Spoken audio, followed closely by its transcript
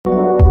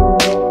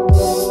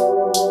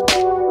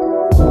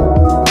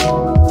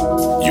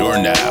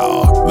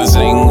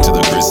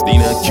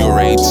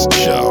ChristinaCurates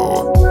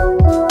Show.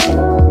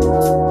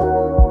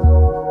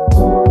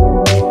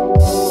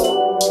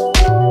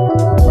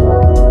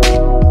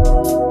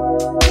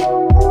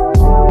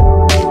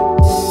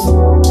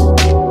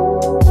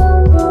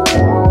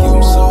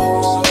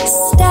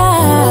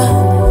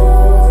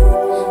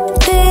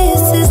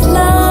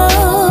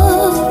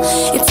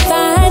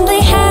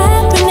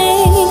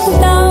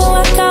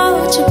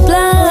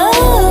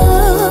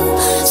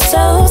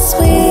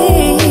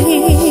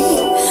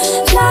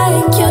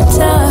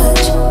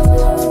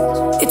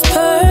 It's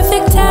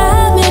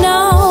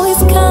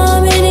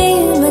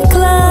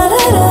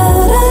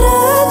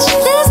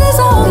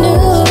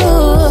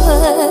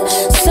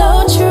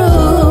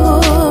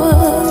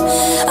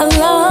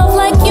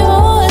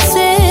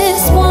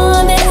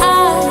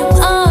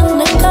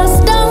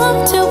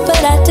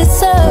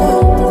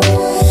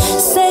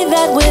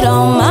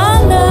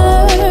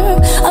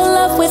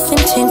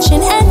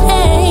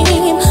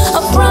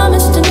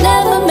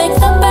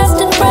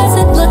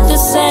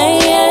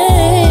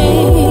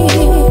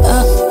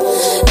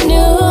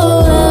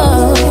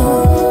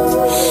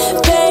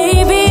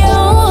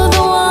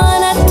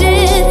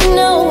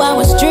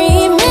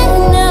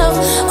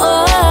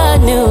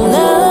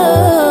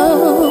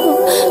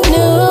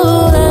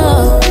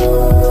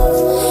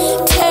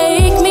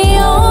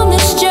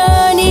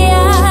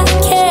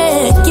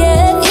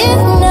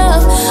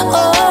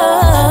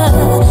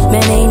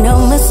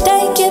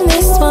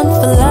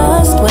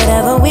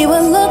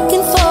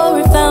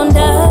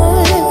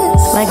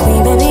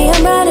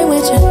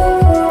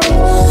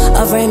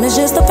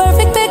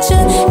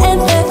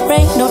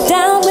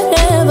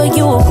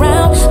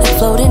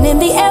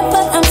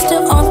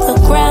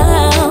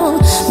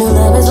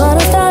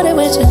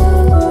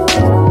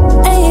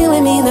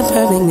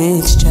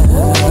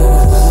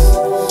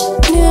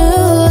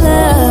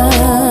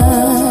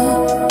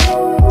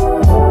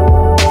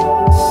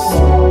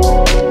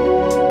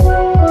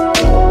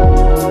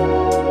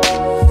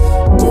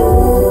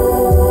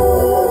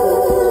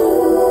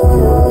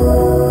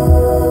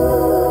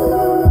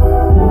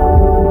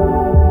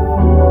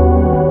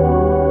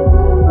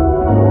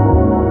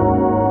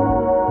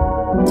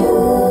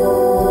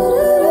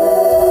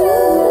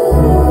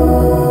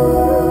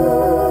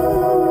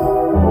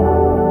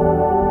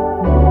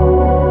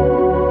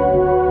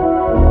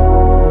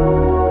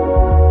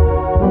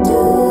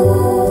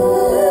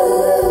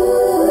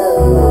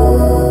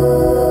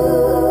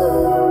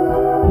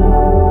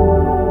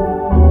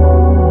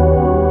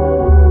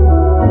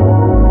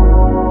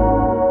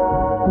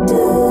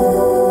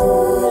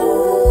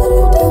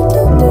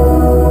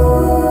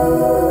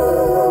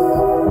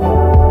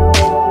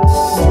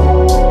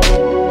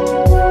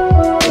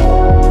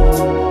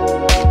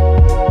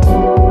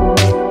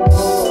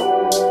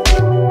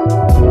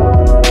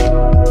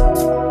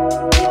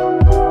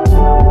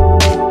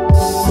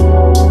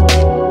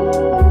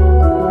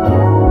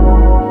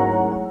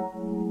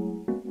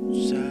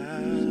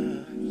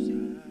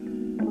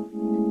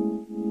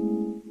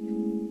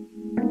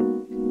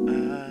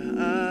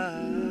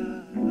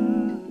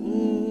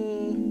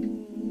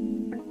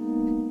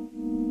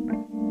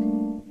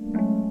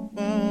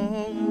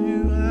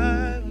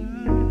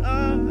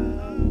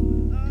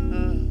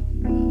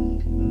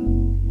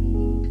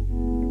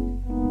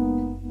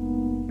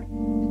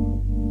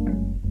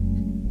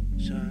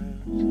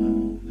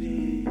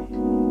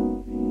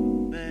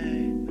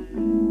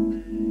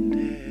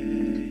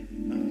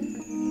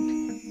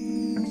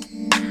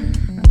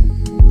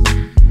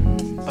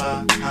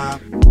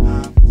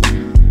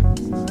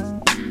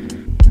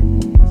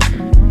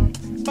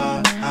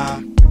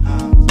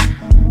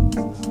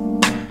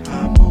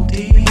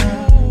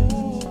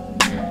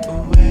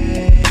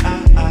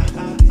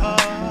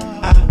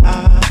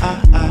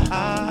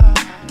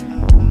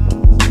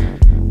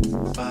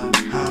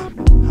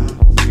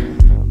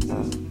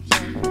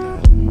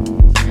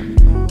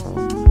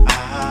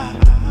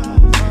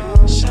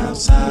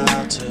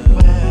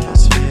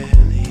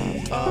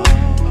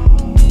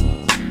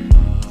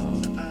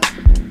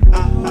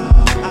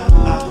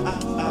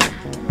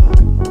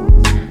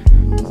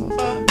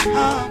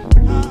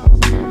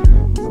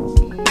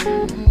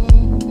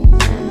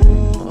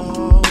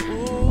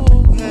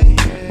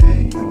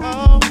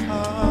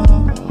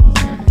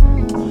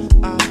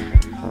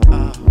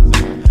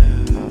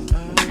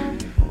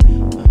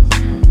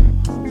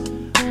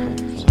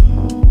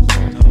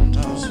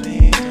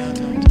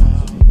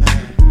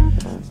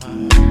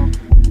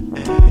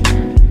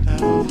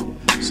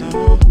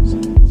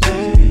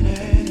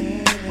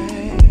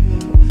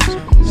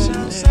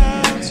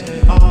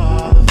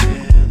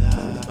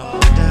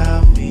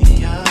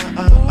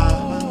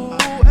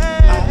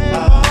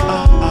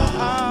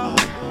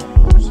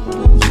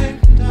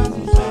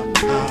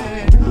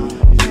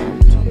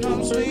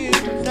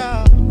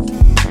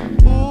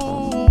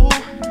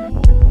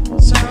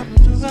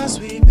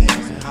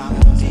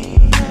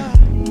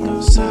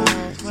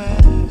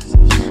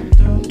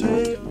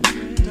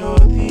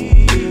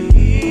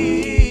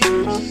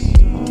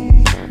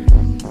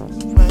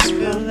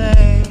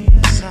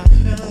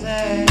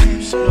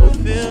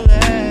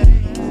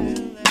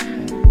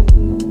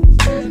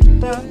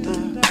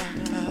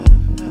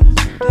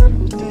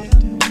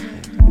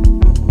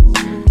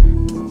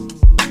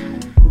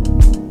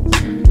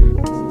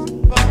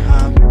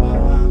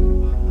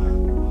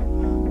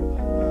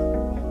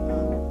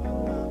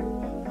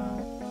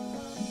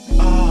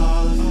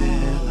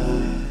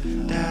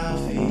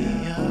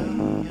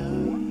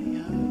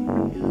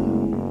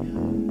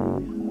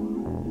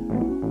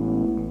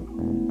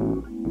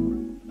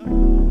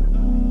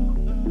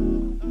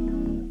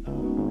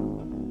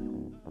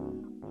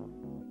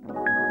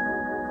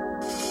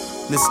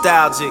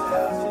Nostalgic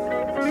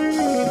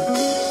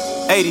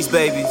 80s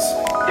babies.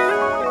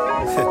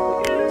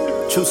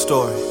 True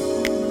story.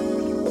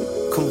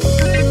 Come on.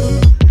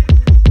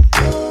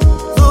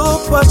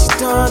 Look what you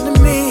done to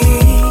me.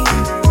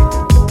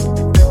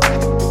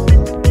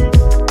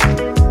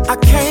 I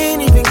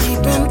can't even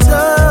keep in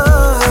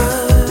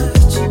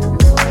touch.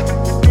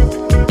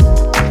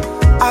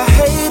 I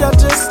hate I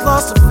just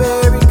lost a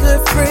very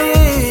good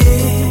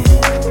friend.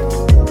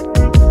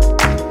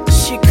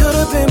 She could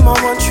have been my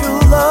one true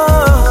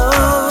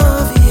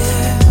love,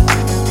 yeah.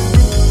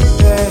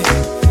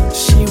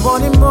 She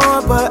wanted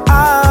more, but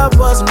I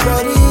wasn't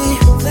ready.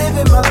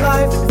 Living my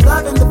life,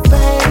 loving the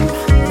pain.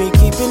 Me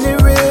keeping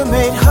it real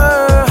made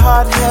her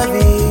heart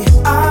heavy.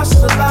 I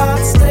should've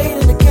lied, stayed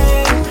in the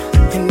game.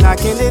 And I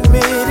can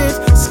admit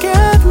it,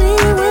 scared me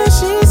when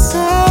she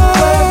said,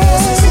 where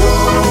is this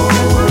going?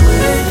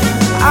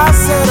 I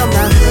said I'm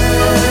not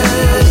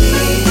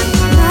ready.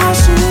 Now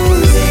she's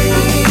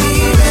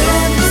leaving.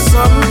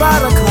 Something about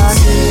the clock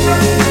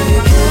ticking.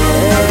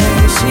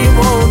 She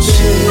won't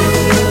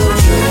children.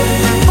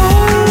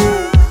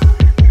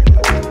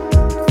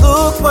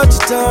 Look what you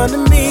done to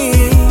me.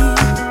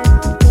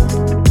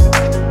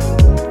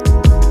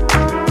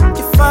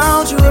 You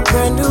found you a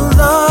brand new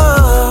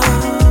love.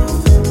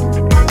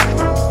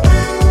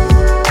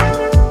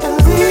 At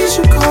least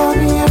you call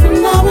me every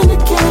now and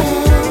again.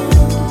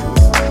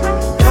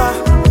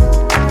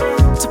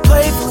 To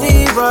playfully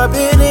rub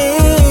it in.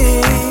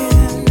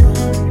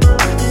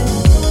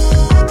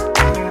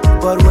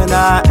 But when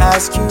I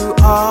ask you,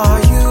 are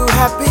you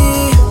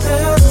happy?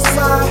 There's a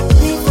sigh,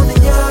 me for the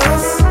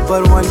yes.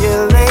 But 1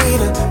 year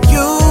later,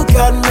 you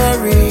got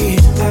married.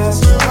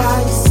 Asked you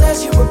why, you said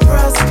you were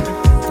pressed.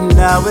 And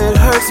now it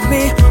hurts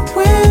me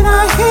when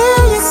I hear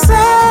you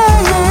say,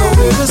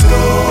 we was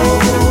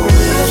going.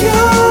 You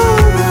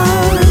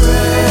weren't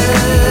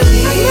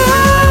ready.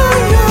 Now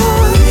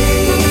you're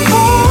leaving.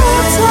 Oh,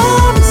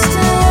 time is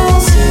still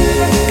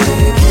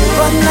ticking.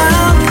 But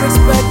now you're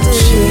expecting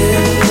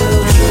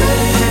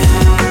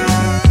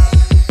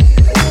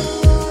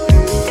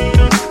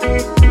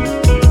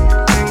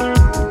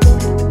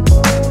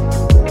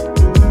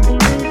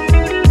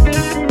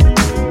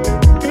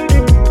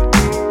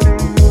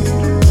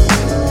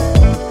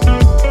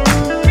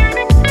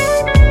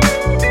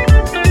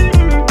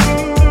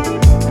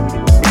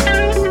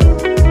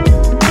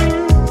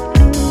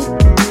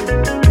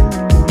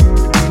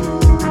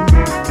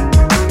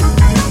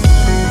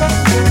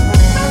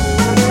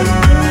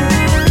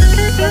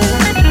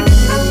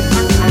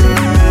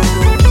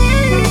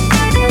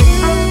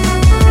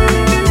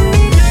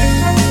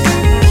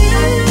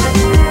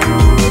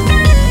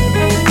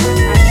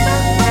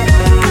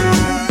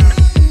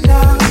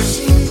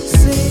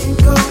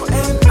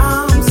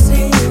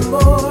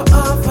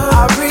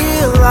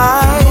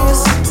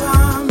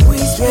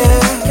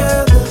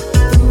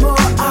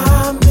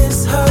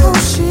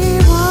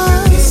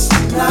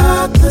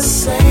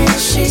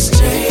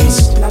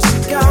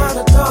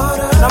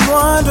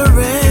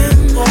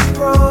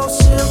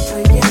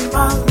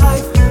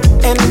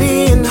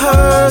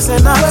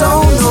and I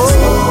don't know.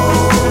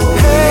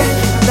 Hey,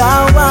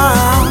 now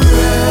I'm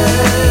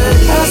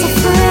ready. As a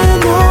friend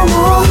no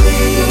more.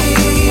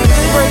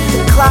 Break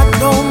the clock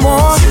no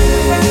more.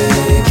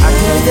 I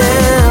can be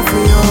there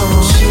for you.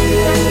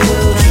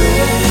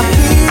 I'll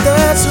be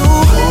there to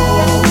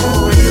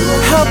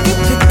help you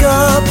pick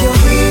up your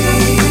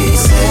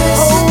pieces.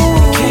 Oh,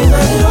 can't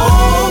let it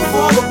all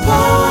fall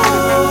apart.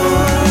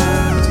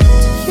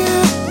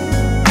 Yeah,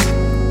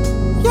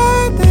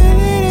 yeah, baby.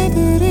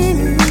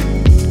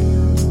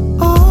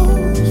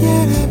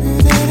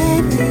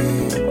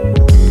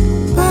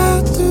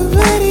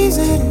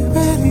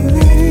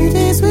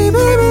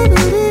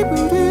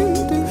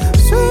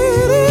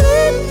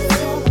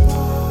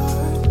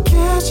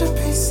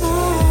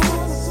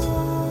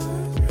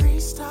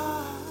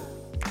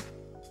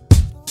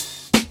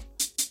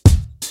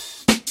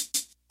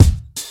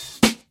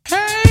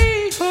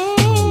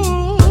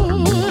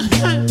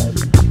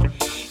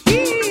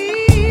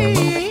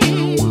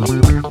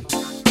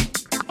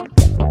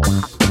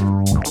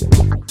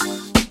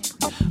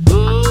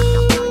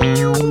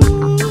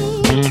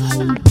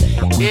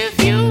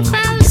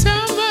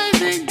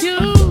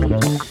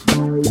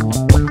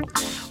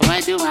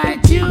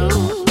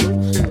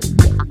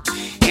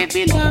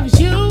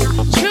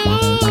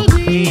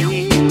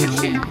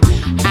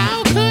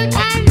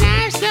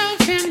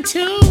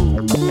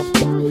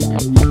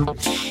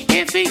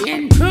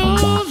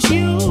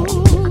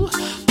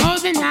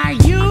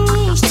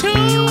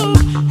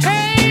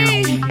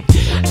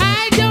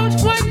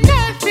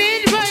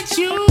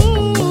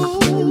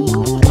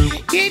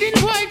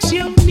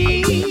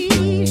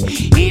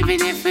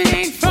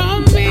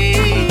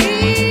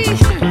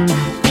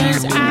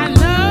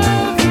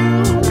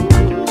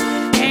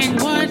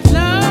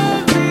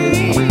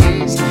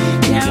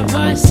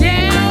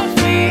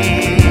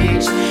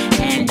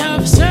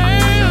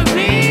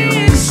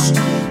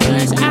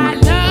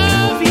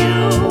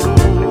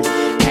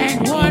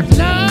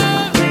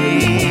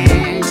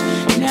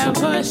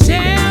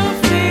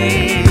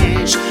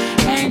 Selfish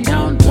and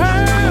don't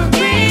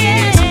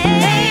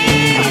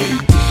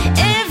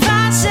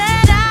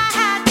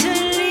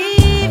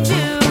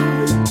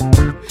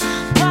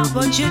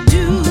what you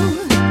do?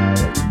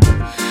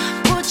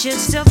 Would you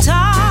still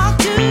talk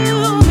to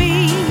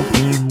me?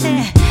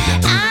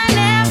 I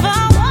never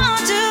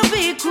want to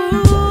be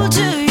cruel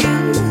to you.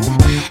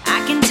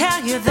 I can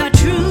tell you the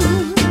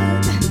truth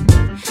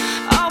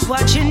of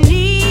what you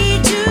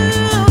need to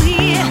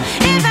hear.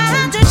 If I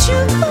had to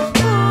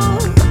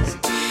choose,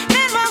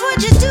 then what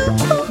would you do?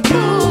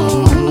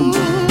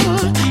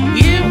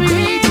 Giving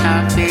it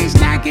up is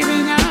not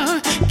giving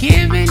up.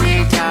 Giving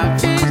it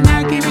up is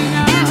not giving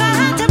up. If I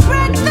had to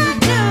break the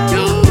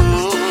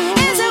news,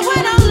 is it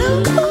when I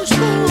lose?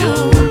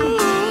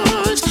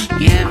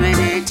 Giving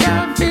it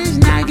up is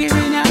not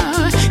giving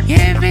up.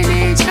 Giving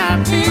it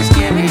up is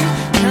giving.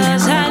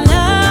 'Cause I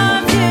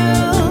love you,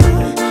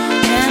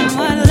 and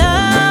what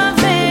love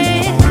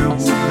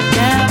is,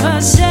 never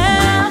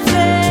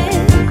selfish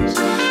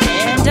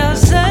and of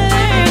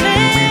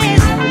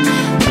service.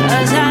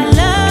 'Cause I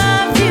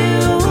love you,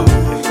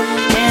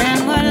 and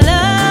what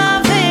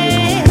love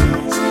is,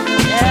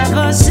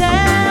 never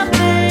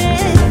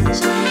selfish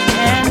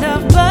and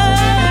of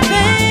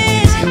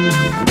purpose.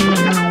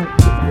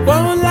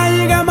 Won't lie,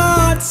 you got my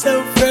heart so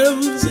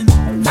frozen.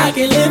 I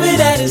can live it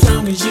out as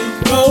long as you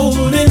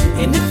hold it.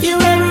 And if you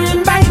ever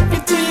invite me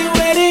to your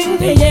wedding,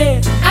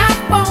 yeah, I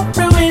won't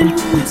ruin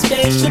the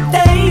special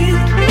day.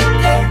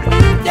 Yeah,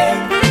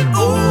 yeah,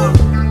 ooh,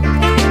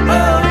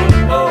 oh,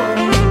 oh,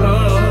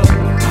 oh.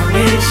 I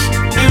wish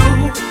you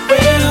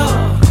well.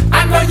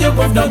 I know you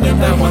both know that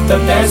I want the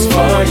best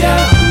for ya.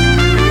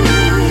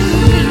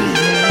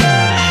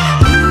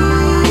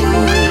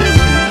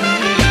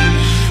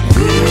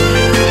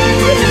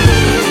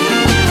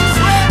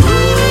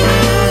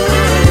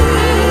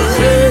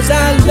 I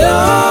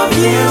love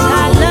you,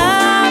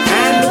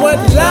 and what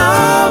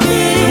love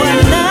is,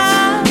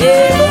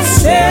 never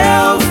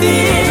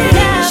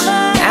selfish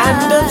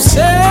and of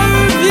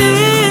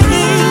service.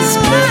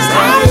 'Cause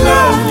I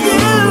love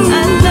you,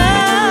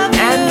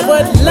 and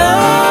what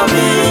love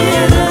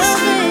is,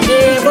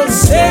 never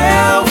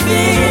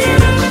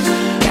selfish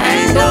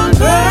and of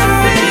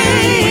purpose.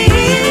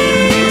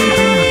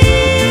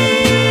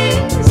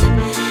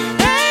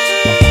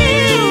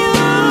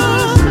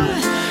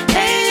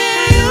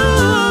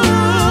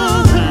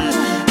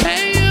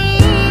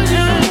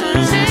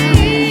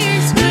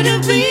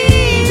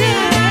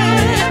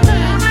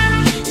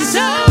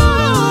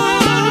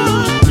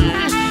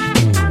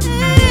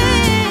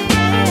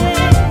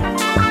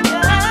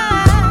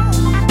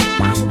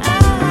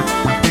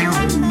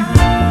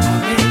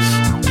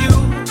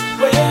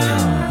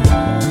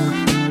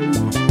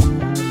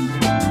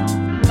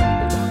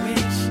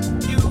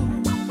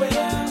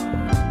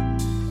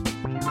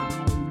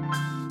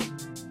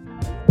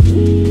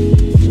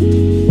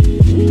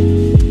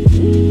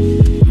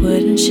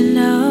 Wouldn't you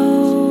know?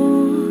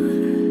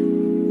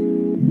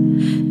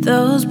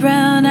 Those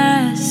brown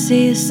eyes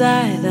see a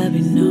side that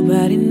be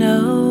nobody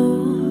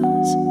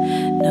knows.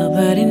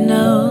 Nobody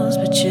knows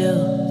but you.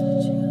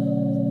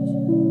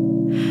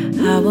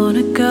 I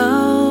wanna go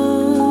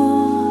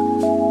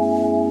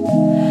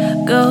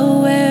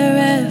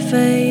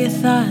wherever your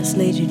thoughts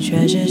lead you,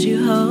 treasures you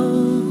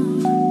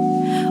hold.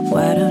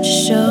 Why don't you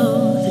show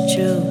the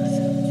truth?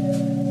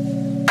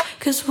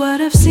 'Cause what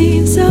I've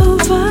seen so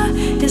far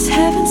is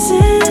heaven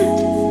sent,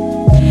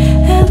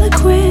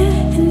 eloquent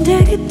and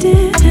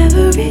decadent.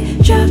 Every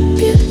drop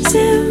you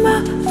send my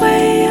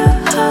way, oh,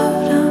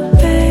 hold on,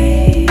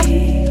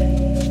 babe.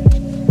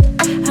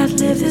 I'd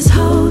live this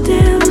whole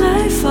damn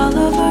life all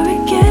over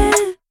again,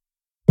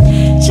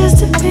 just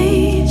to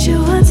meet you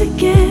once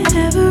again.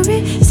 Every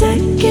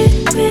second,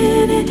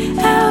 minute,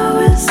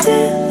 hour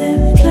still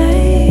in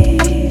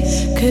place.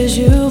 'Cause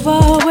you've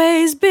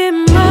always been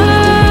mine.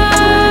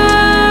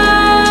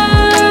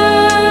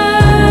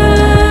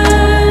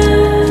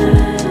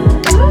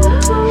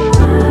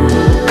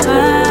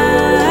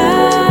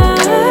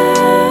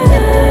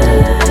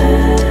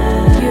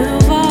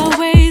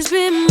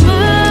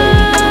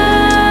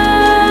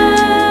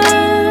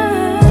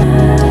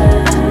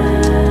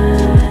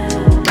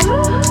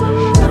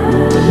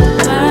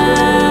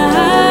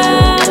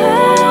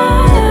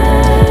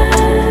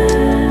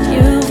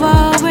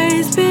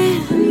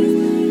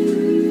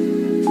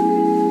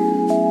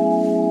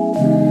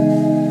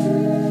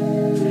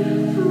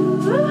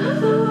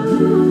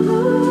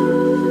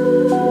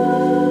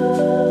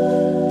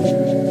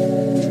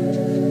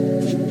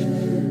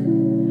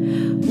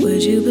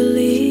 Would you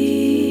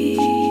believe?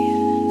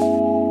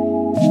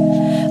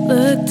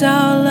 Looked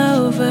all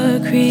over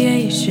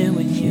creation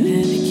when you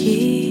had the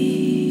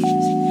keys,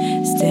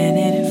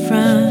 standing in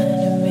front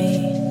of me.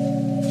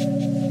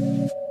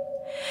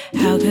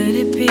 How could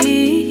it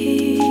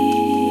be?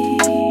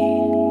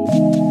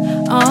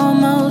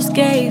 Almost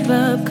gave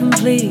up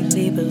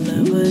completely, but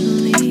love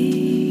wouldn't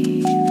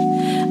leave.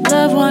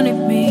 Love wanted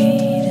me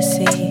to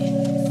see.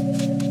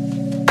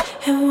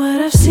 And what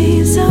I've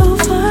seen so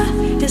far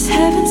is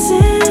heaven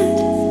sent,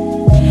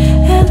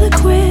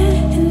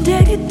 eloquent and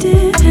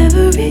decadent.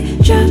 Every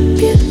drop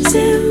you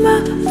send my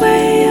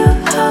way, oh,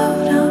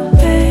 hold on,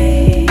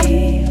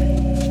 babe.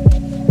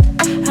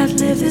 I'd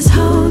live this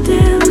whole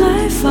damn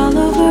life all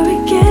over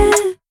again,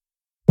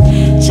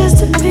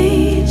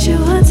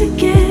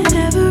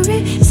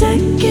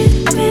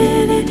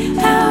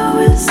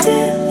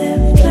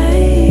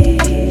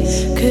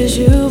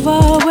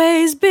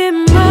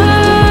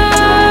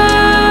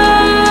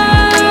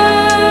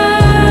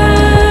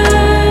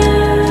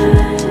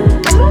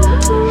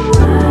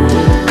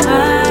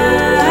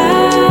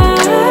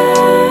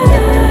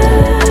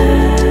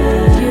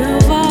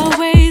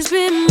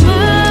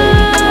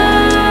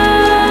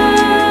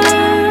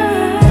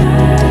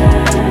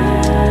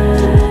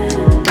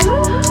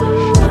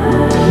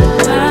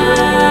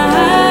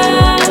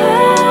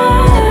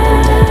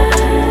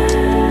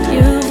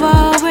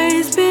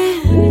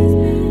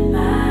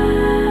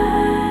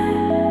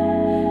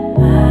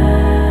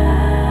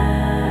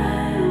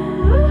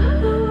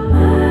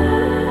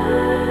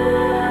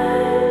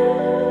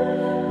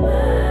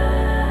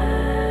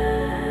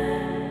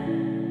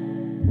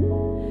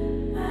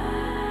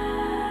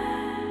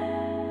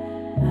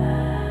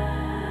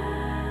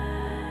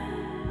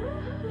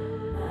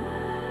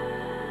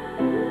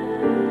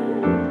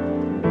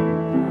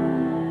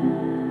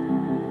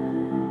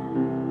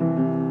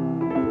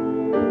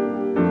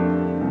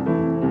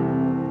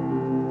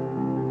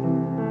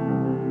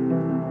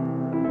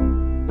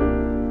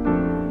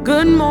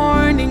 Good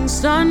morning,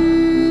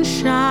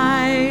 sunshine,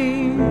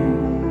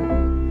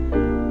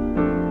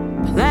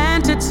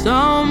 planted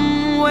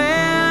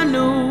somewhere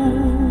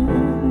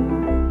new.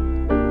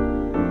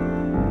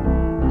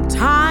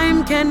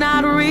 Time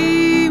cannot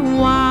rewind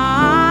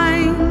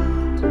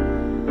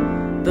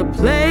the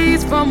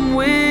place from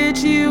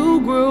which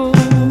you grew.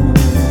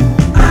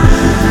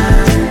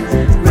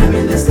 I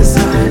reminisce the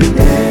sunny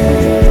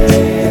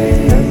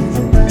days.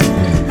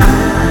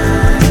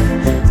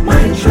 I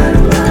might try to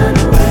run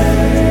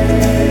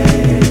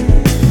away,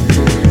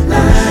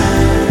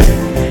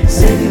 like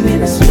sitting in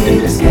the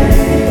sweetest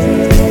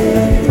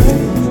game.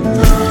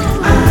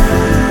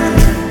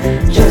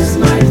 I just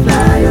might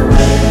fly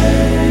away.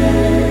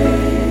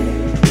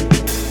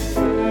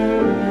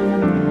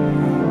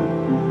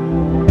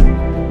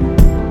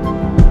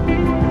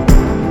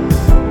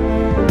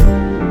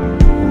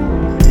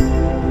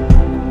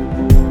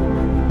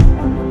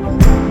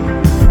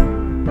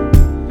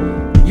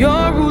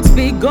 Your roots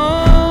be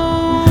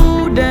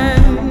golden,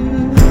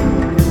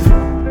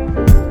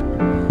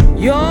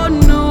 your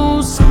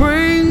new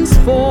springs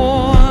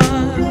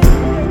forth.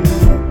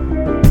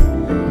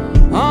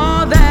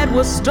 All that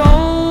was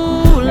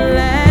stolen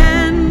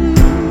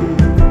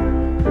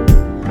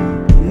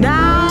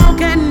now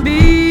can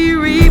be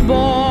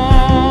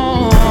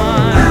reborn.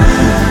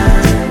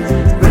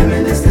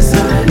 Reminisce the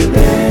sunny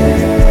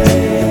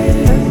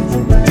days.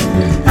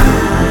 I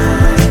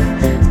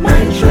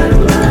might try to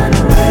run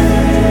away,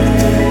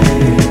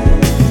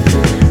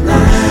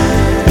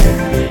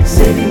 like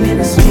sitting in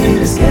the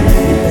sweetest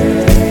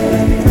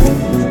game.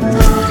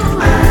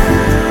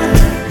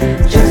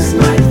 I just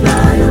might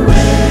fly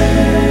away.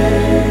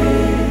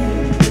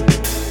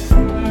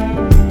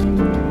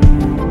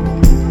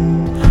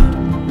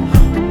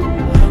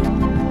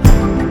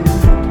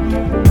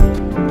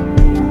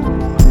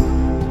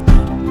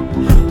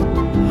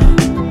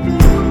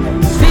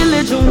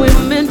 Village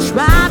women,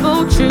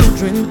 tribal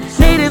children,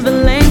 native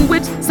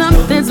language,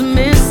 something's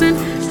missing.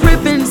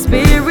 Ripping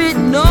spirit,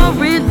 no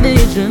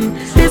religion.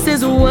 This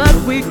is what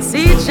we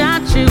teach our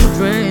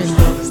children.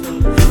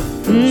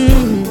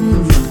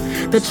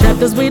 The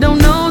chapters we don't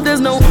know, there's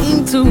no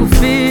ink to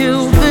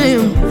fill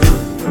them.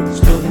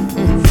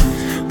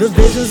 The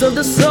visions of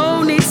the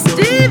soul need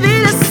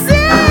Stevie to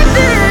see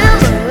them.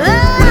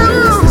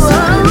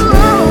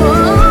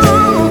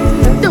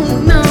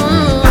 Don't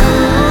know.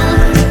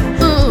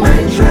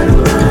 Might try to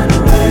run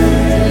away,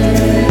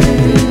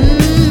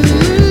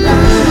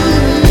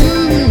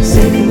 like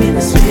sitting in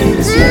the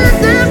sweetest See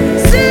them,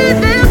 see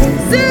them,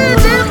 see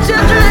them,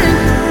 children,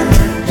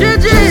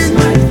 children.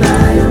 might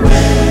fly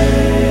away.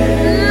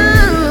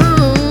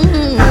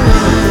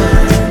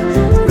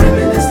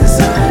 Reminisce the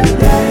sunny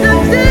days. I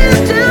see it,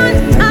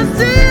 children, I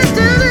see it,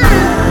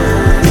 children.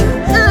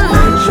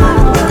 Might try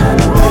to run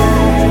away,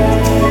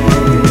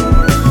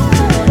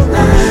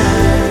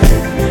 like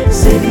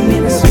sitting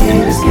in the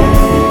sweetest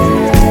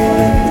game.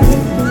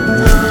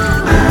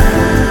 I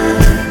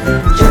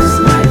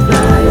just might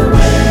fly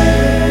away.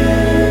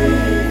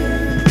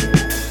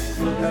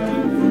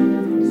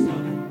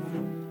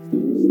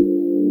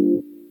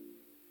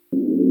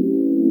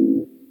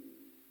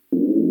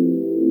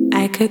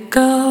 I could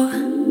go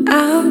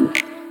out,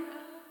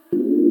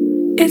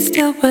 it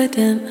still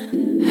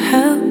wouldn't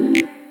help.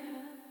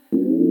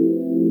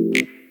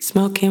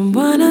 Smoking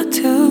one or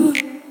two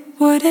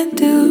wouldn't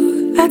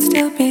do, I'd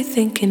still be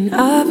thinking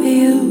of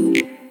you.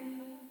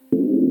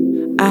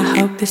 I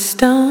hope this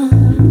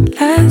don't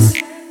last,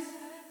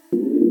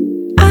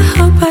 I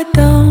hope I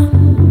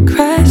don't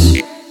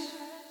crash.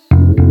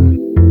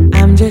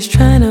 I'm just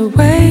trying to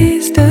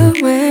waste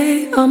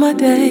away all my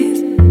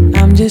days.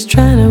 I'm just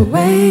trying to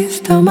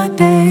waste all my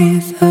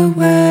days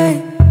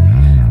away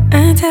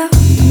until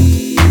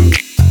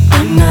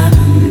I'm not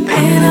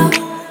in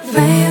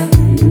over you.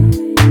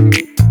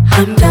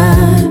 I'm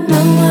done,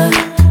 no more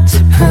to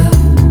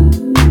prove.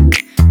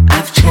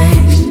 I've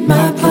changed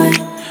my point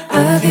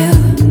of view,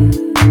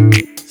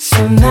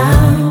 so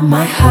now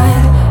my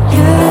heart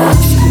you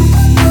lose.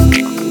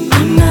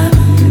 I'm not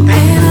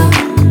in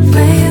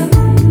over you.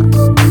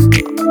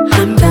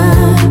 I'm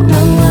done,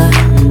 no more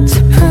to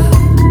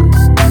prove.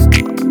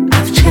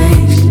 I've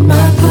changed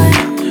my point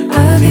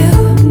of view,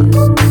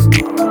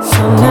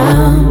 so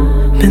now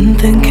been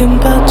thinking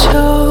about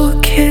your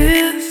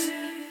kiss,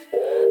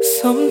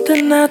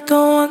 something I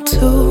don't want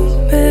to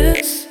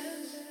miss.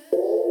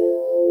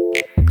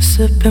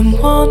 Sipping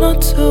one or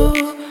two,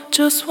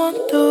 just want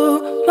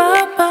to.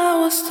 My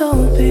powers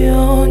don't be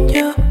on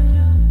you.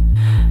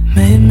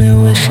 Made me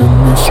wish I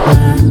missed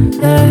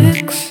my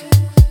ex.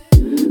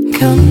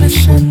 Got me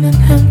sending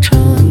him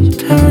John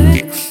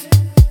texts.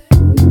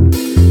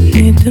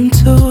 Need them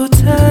to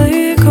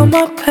take all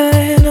my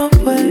pain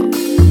away.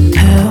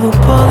 Help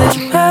all these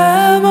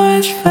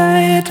memories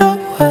fade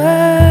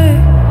away.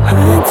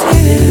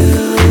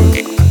 Until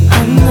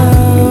I'm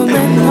numb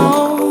and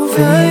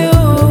over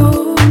you.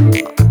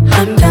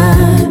 I'm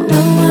done, no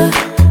more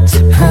to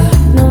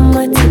prove, no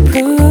more to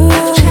prove.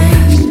 I've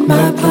changed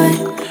my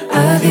point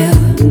of view,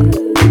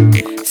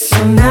 so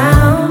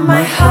now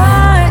my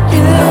heart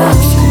you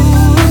lose.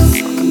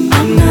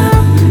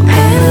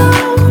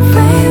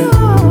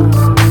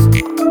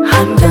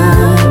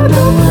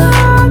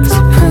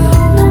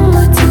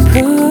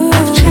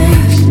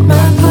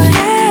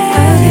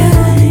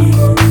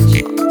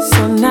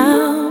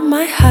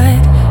 my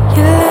heart,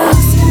 you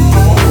lose.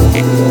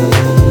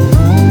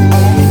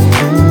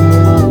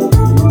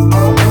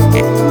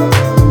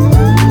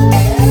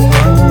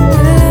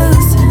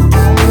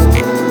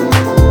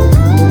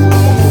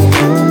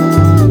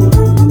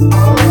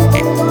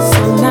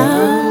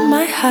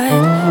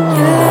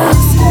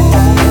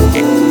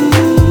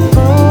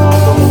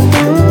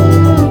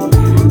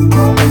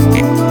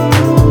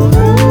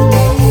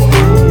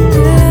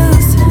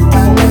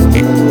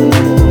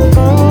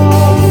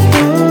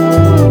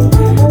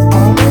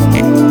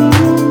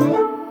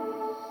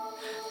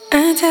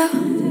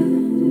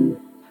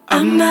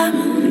 I'm not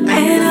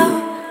ain't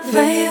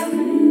over you.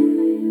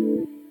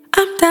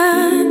 I'm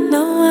done,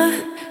 no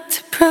one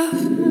to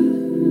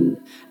prove.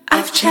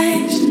 I've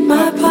changed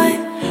my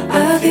point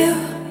of view.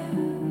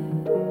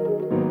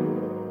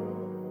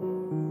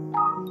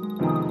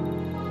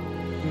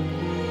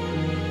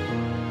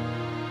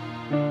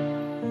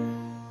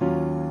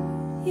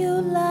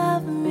 You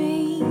love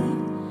me,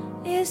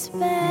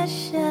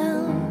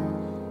 especially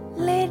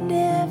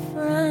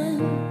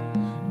different.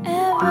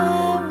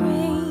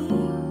 Every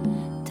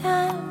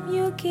time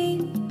you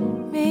keep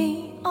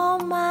me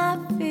on my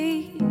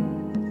feet,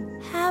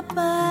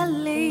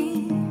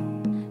 happily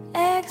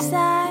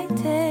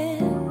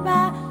excited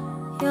by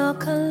your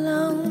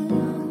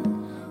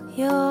cologne,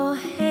 your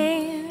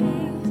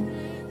hands,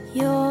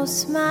 your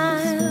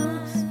smile,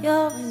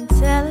 your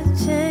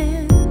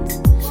intelligence.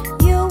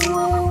 You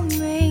woo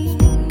me,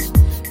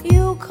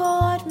 you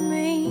caught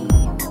me,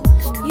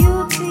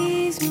 you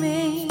tease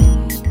me,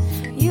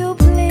 you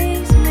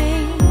please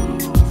me,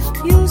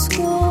 you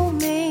school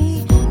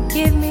me,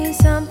 give me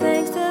some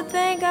things to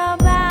think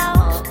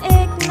about,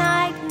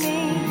 ignite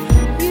me,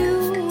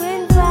 you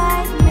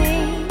invite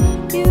me,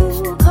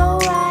 you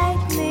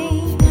co-write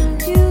me,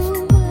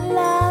 you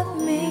love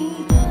me,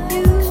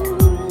 you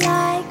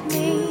like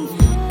me,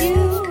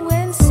 you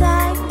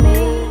incite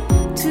me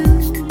to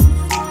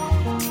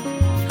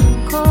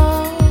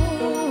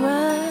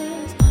chorus.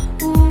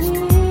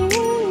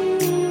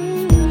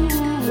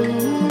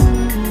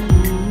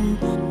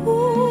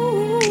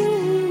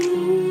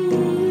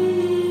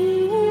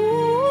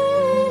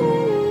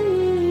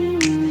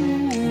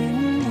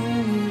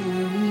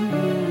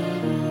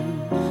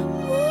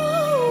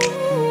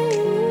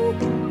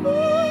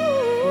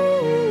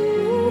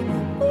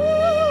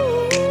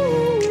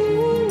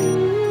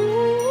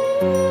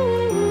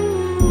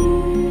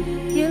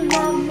 You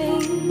love me,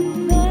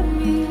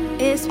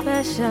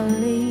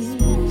 especially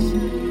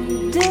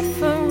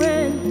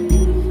different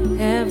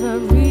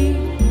every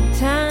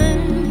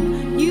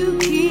time you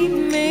keep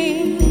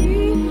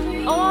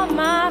me on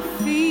my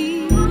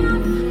feet,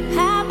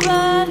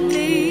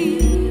 happily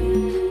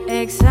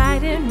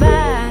excited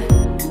by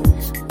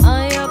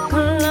all your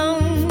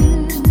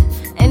cologne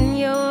and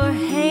your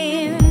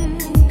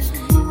hand,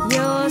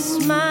 your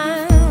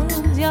smile,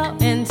 your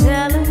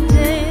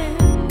intelligence.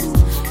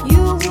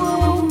 You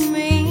woo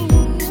me,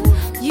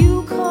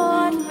 you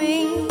caught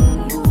me,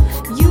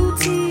 you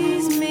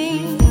tease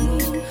me,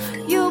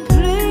 you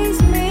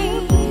please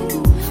me,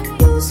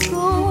 you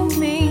school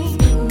me,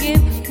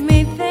 give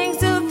me things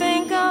to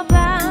think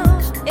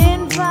about,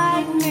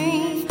 invite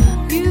me,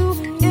 you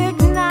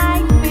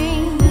ignite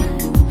me,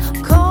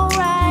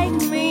 co-write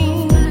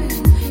me,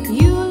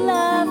 you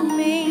love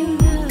me,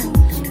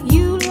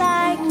 you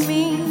like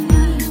me,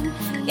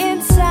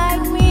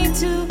 incite me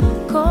to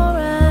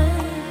chorus.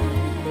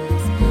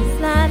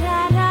 La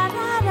da da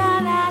da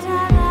da da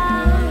da da.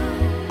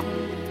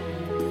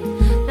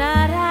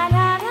 La da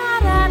da da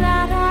da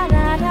da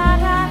da da da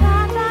da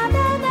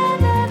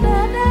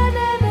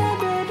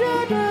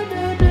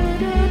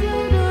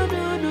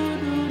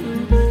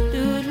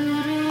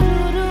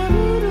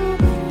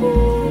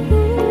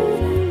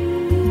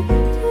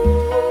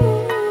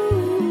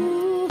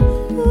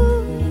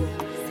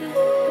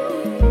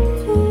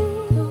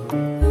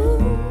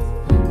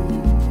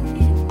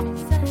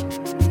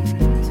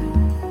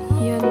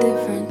You're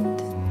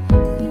different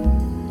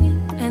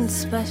and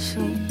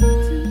special.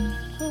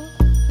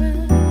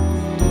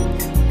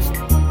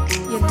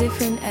 You're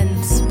different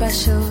and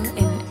special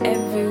in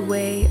every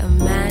way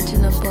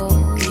imaginable.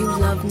 You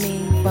love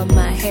me from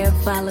my hair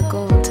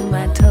follicle to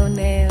my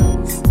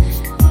toenails.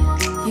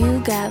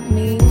 You got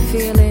me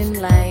feeling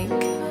like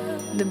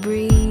the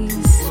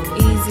breeze,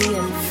 easy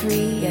and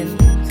free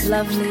and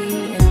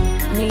lovely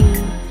and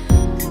clean.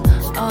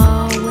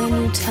 Oh,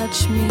 when you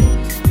touch me,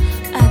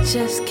 I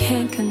just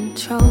can't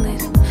control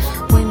it.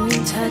 When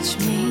you touch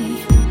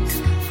me,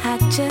 I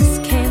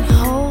just can't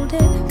hold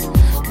it.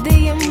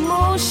 The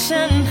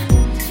emotion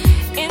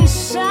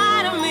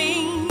inside of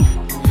me,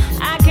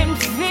 I can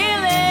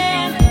feel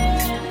it.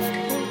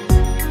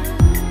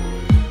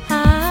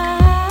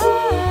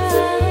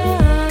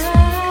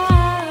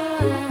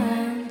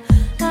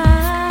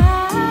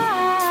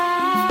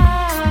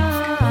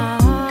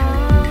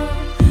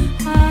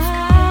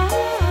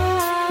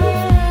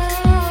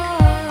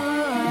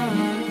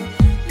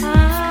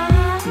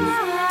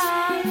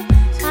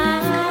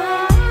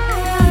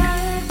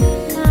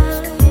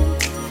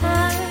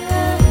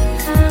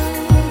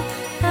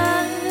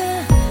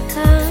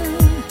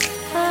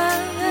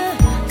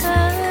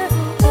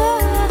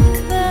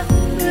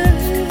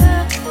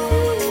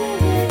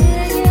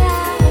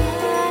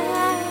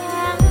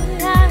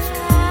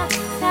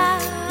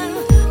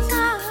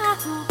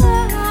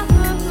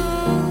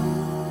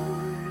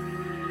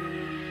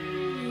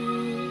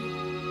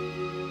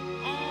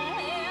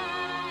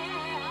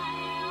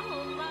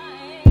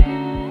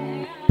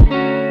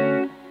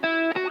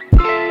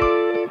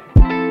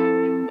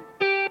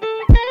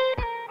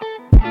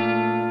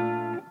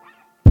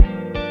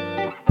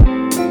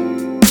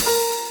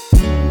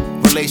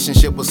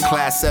 relationship was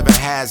class 7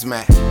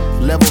 hazmat.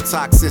 Level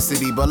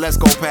toxicity, but let's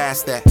go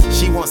past that.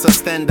 She wants a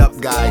stand-up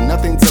guy,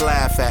 nothing to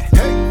laugh at.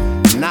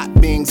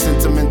 Not being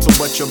sentimental,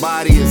 but your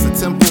body is a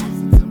temple.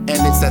 And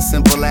it's as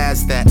simple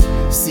as that.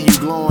 See you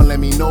glowing, let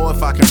me know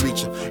if I can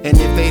reach you. And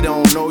if they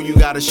don't know, you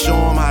gotta show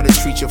them how to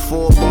treat you.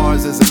 4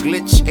 bars is a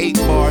glitch, 8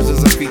 bars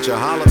is a feature.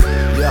 Holla,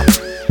 yeah.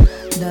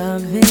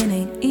 Loving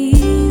ain't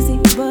easy,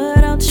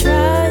 but I'll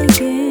try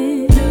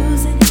again.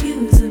 Losing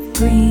hues of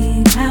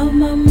green, out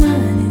my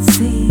mind it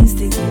seems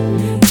to get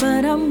me.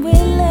 But I'm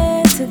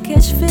willing to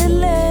catch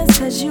feelings,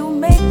 cause you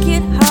make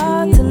it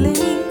hard to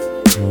leave.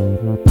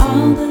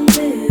 All the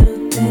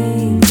little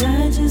things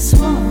I just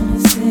wanna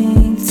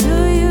sing to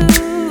you.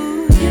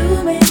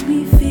 You make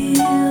me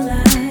feel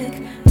like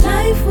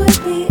life would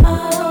be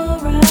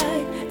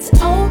alright. To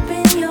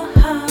open your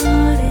heart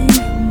and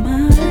your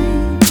mind.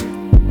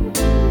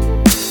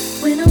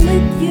 When I'm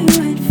with you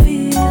it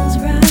feels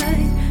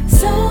right.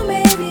 So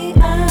maybe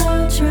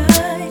I'll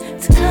try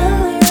to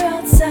color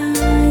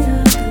outside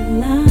of the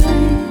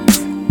lines.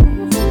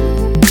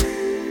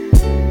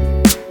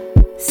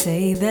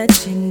 Say that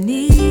you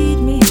need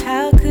me,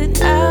 how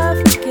could I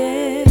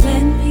forget?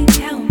 Let me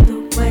count the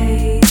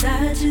ways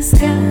I just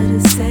gotta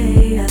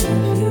say I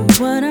love you.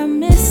 What I'm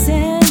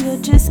missing,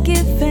 you're just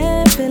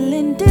giving,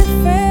 feeling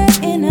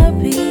different in a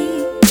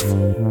piece.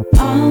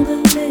 All the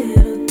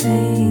little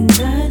things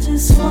I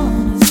just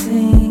wanna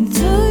sing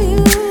to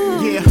you.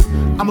 Yeah,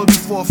 I'ma be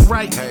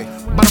forthright.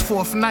 By the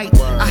 4th night,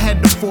 I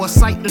had the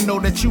foresight to know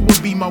that you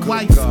would be my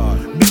wife.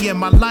 Be in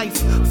my life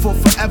for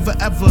forever,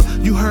 ever.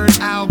 You heard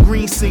Al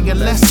Green singing,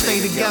 let's stay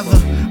together.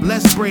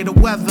 Let's brave the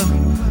weather,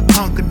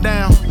 hunker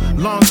down.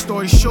 Long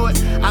story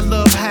short, I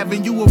love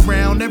having you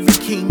around. Every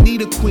king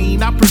need a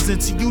queen. I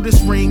present to you this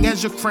ring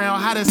as your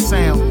crown. How that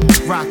sound?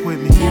 Rock with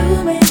me.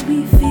 You make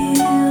me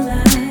feel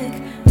like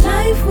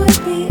life would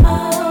be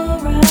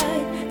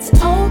alright. To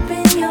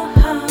open your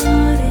heart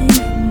and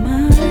your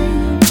mind.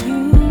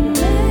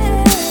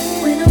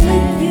 When I'm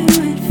with you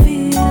it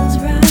feels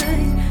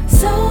right.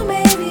 So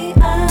maybe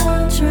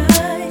I'll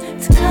try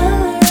to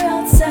color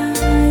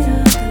outside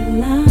of the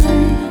lines.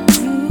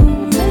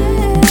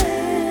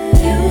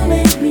 You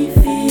make me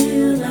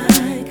feel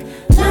like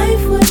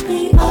life would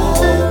be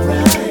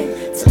alright.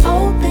 To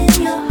open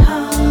your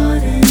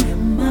heart and your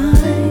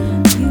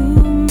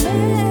mind.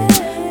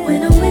 When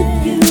I'm with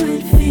you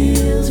it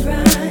feels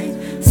right.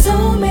 So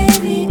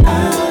maybe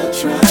I'll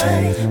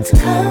try to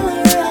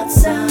color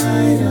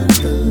outside of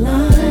the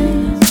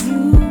lines.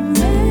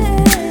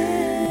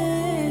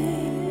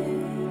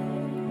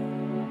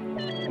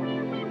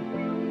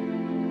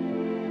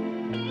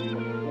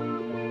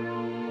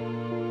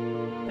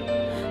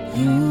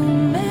 You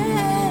made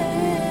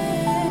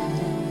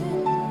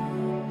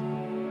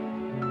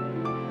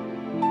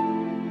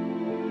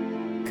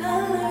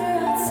color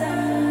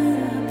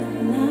outside of the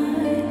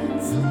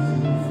lines.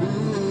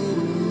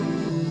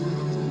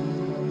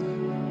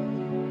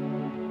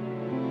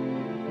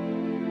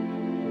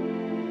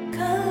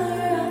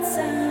 Color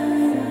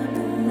outside of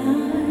the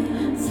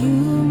lines. You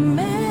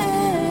made.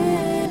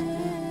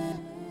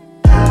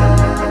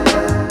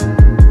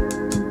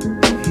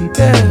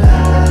 Yeah.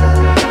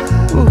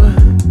 Ooh.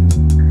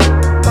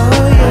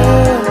 Oh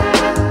yeah.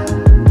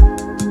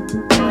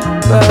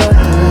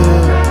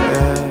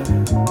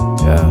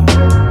 Yeah.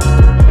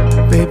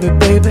 Baby,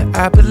 baby,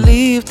 I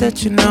believe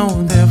that you know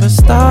there are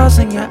stars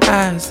in your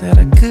eyes that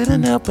I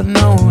couldn't help but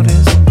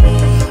notice.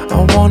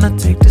 I wanna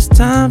take this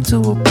time to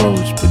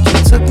approach, but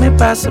you took me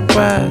by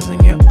surprise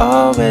and you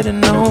already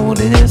know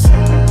this.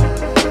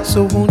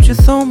 So won't you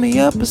throw me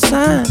up a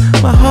sign?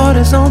 My heart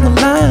is on the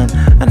line,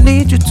 I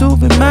need you to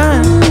be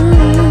mine.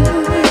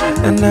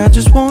 And I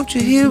just want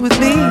you here with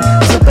me.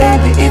 So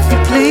baby, if you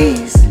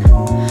please,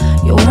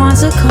 you want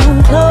to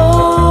come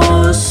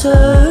closer,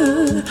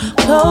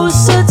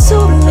 closer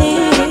to me.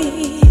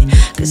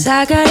 Cause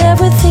I got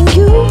everything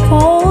you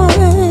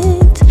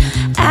want,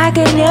 I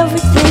got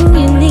everything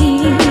you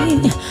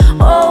need.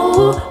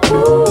 Oh,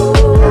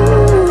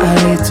 ooh. I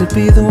hate to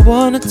be the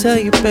one to tell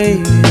you,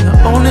 baby,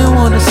 the only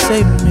one to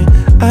save me.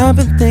 I've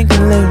been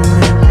thinking lately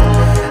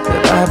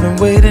that I've been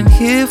waiting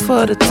here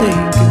for the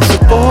taking. So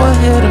go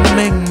ahead and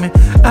make me,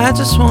 I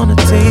just wanna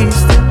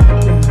taste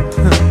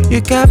it.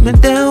 You got me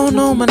down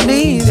on my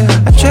knees,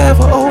 I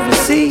travel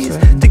overseas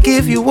to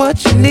give you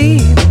what you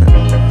need.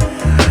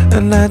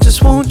 And I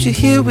just want you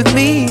here with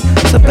me.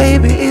 So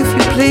baby, if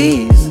you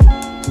please,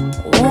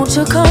 won't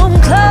you come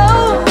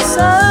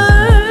closer,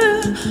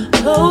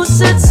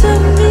 closer to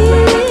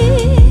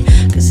me.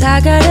 Cause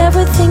I got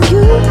everything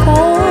you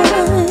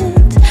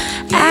want,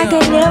 I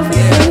got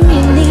everything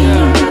you need.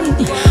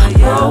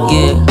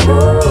 Yeah,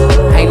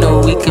 I know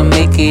we can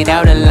make it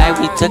out alive.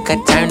 We took a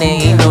turn,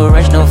 there ain't no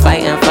rush, no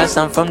fighting fuss.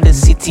 I'm from the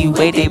city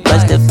where they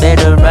bust the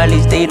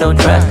federalists, they don't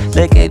trust.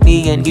 Look at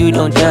me and you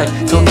don't judge.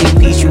 Talking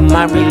peace, you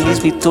my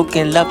release. We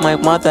talking love, my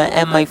mother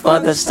and my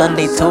father's son.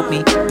 They told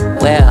me,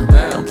 well,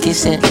 don't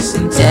kiss and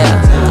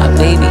tell. My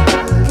baby,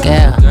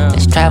 girl,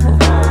 let's travel.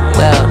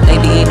 Well,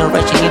 maybe ain't no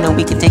rushing, you know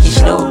we can take it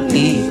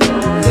slowly.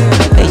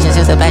 Patience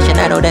is a passion,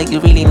 I know that you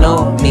really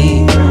know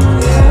me.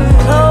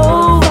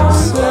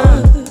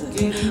 Closer,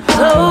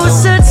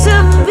 closer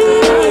to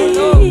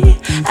me.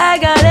 I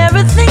got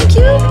everything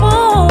you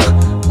want.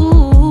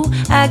 Ooh,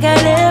 I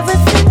got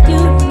everything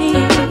you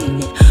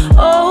need.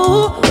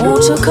 Oh,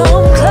 won't you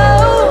come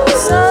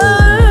closer,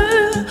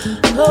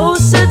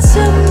 closer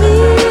to me?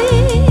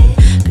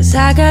 'Cause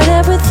I got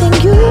everything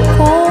you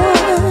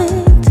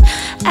want.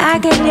 I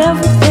got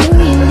everything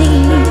you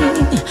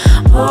need.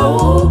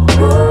 Oh,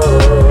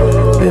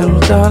 little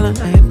darling,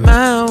 I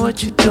admire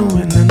what you're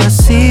doing, and I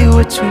see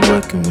what you're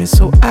working with,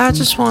 so I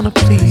just wanna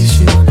please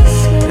you.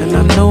 And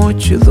I know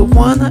that you're the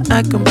one that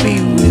I can be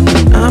with,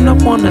 and I'm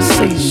not one to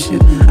say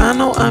shit. I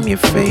know I'm your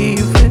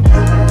favorite,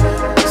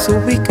 so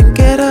we can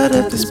get out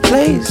of this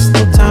place.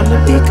 No time to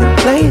be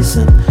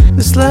complacent.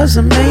 This love's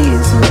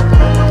amazing,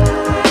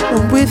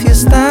 and with your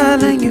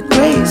style and your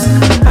grace,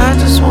 I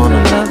just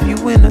wanna love you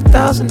in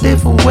 1,000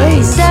 different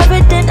ways. it's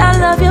evident I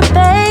love you,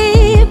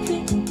 baby.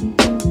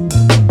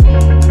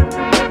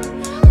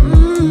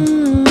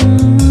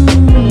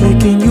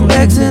 Making you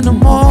eggs in the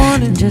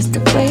morning, Just the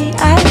way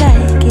I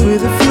like it.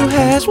 with a few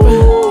hash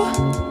browns.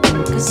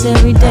 'Cause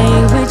every day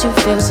with you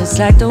feels just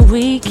like the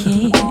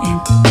weekend.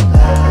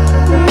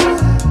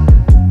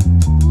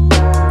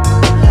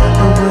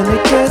 And when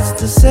it gets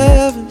to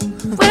 7,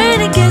 When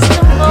it gets to you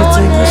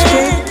take me morning,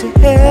 straight to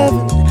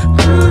heaven.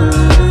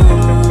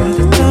 By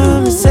the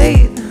time I say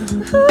it,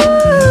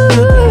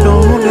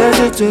 don't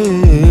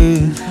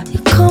hesitate.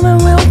 you're coming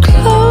real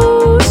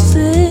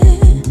closer,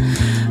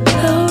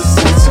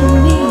 closer to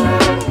me.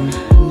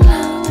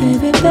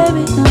 Baby,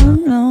 baby, no,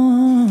 no.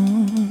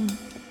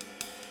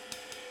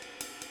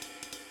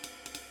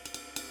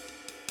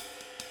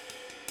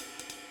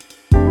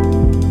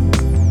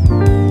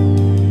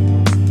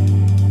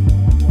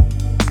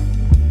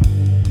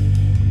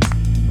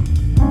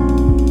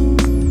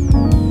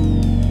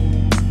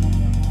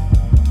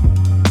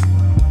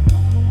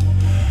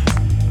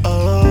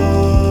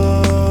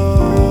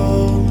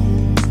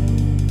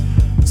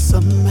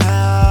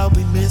 Somehow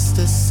we missed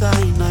a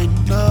sign, I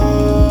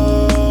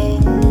know.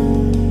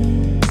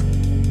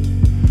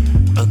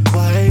 A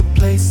quiet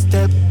place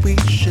that we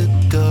should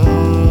go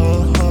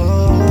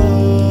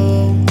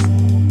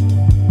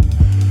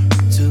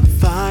to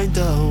find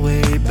our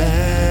way back.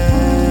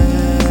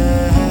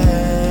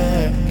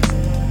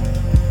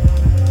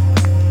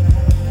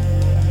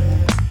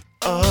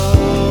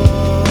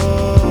 Oh,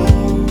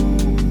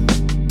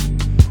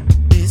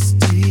 it's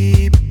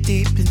deep,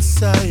 deep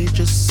inside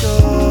your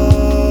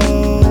soul.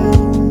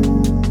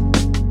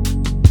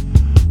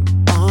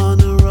 On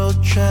a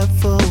road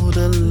traveled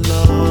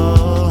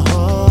alone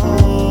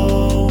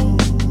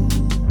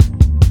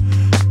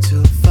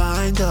to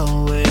find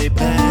our way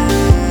back.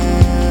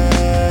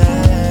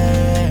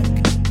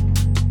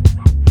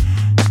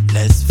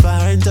 Let's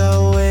find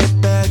our way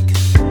back.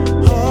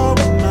 Oh,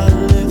 I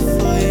live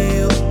for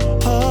you.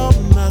 Oh,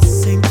 I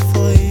sing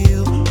for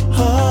you.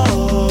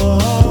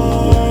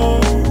 Oh,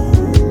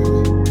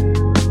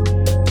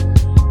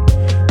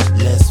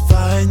 let's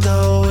find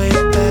our way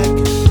back.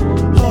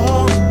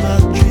 Oh, I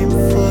dream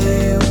for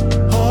you.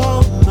 Oh,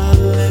 I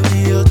live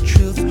your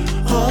truth.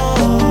 Oh,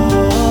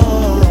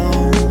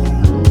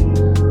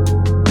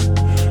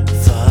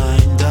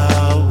 find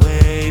our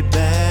way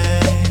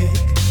back.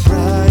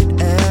 Bright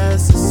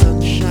as the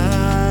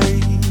sunshine.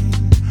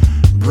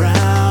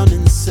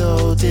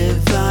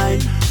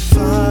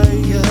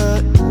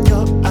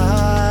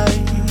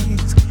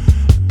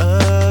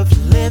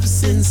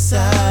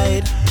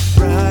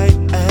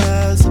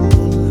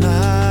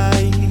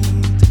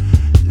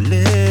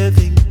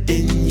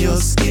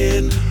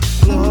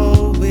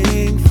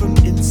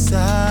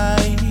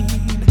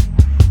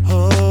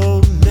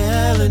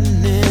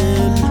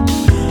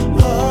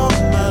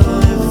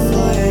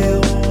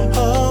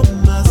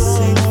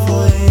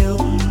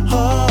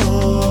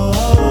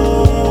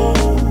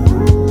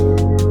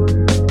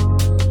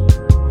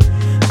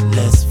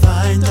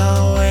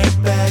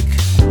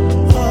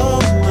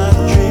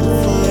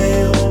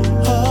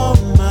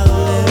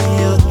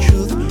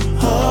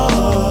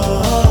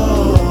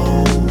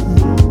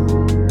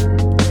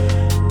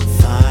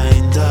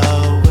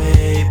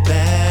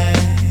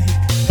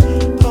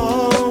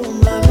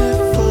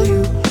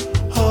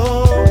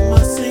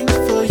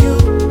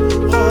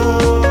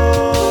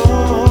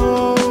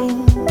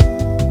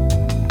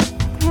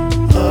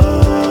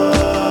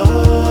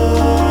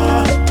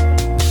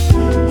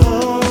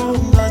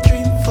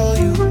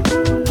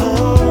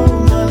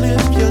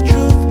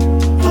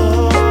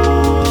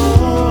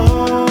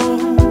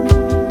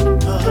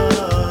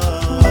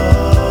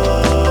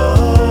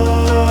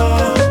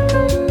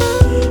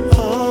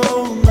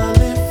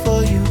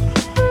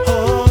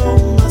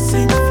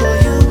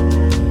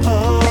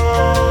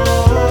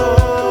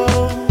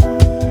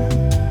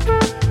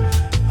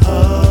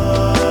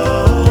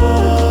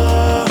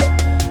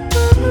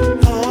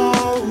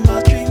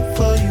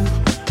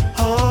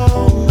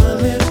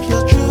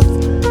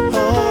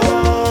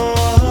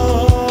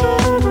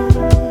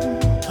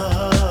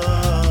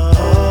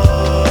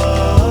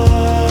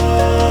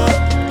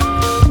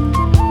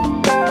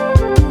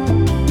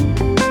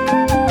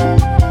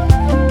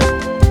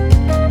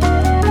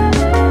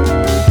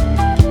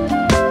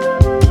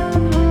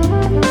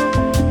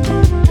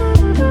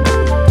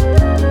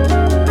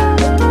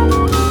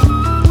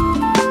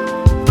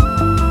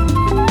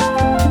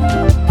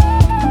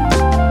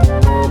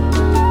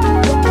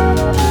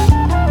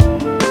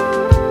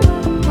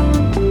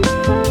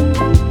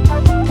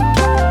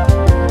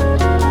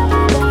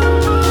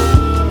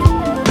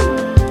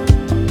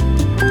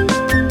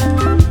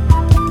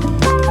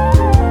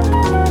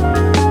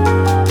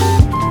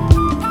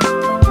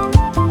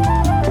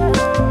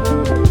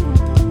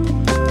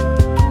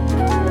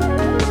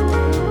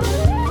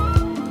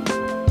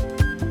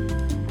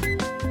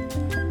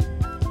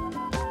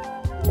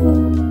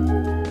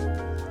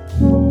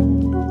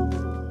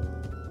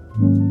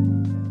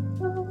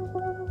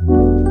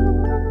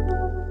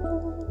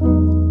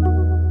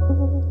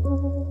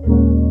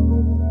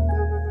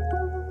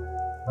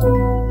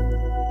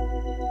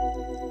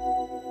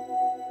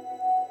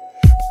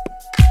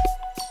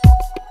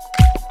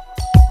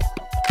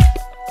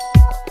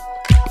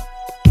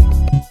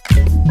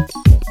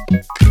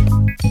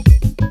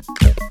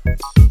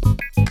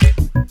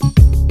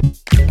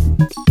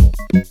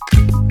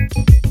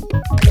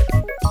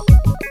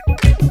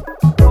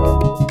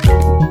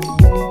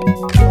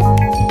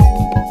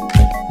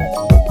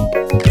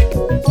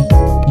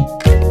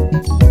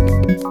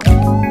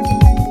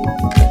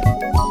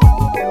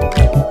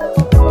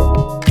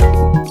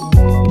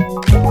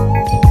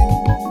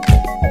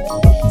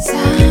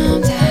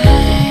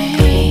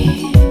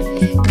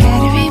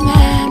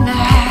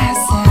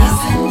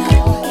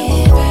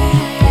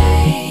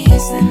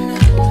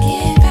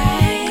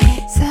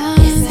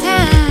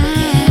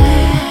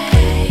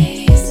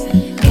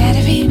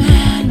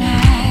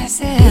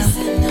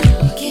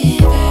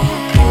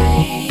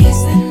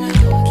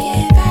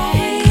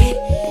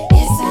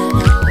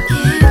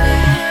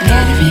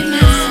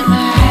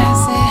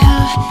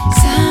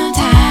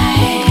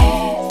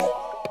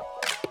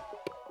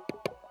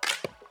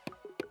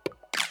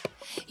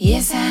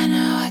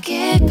 know I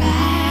get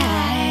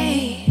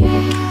by.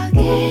 I'll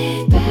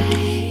get by.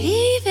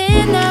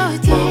 Even though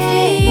it don't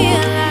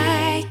feel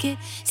like it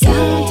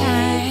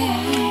sometimes.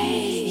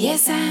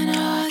 Yes, I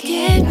know I'll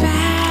get by.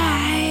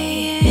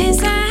 Yes,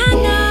 I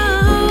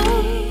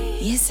know.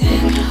 Yes, I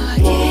know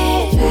I'll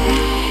get by.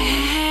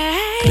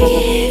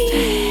 Get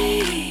by.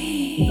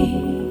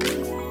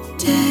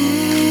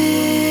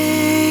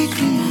 Take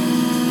me.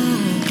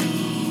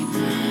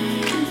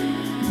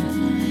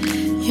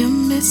 You're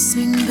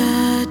missing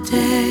the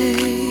day.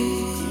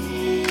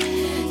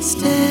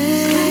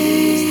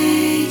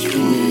 Stay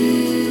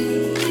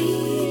true.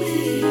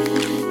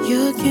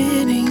 You're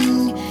getting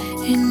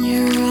in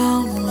your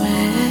own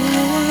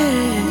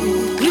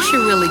way. You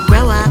should really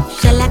grow up.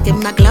 Shall I get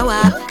my glow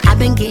up? I've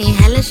been getting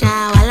hella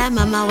shine while I'm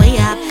on my way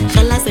up.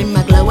 Shall I say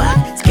my glow up?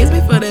 Excuse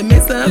me for the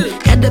mix up.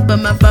 Had to put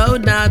my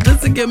phone down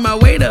just to get my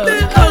weight up.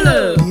 Hold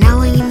up. Now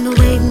I am the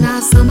weight now,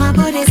 so my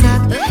body's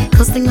up.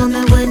 Coasting on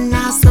the wood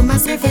now, so my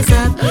surface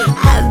up.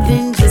 I've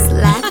been just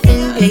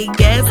laughing. They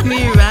gas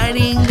me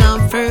riding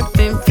on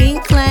perfect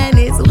pink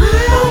planets.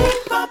 Why?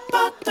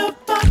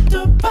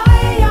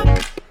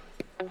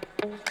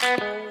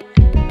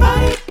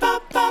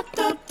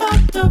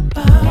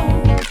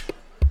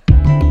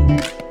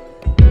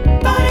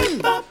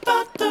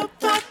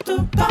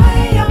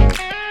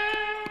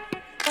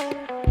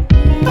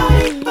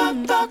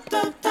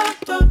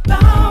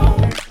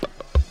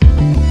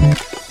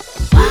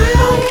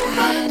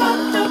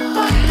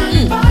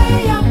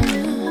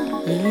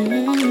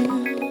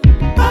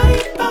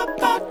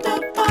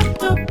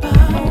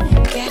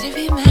 Gotta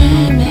be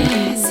my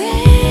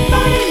message.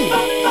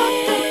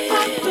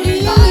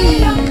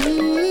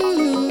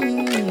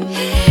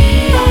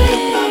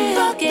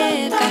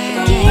 Get by.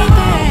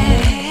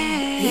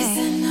 Yes,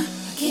 I know.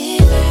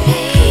 Get by.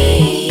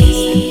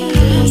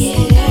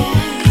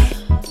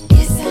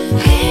 Yes, I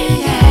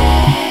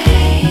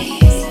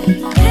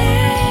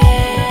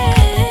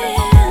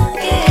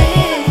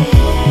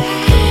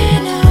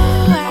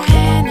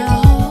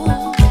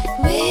know.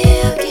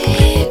 We'll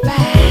get by.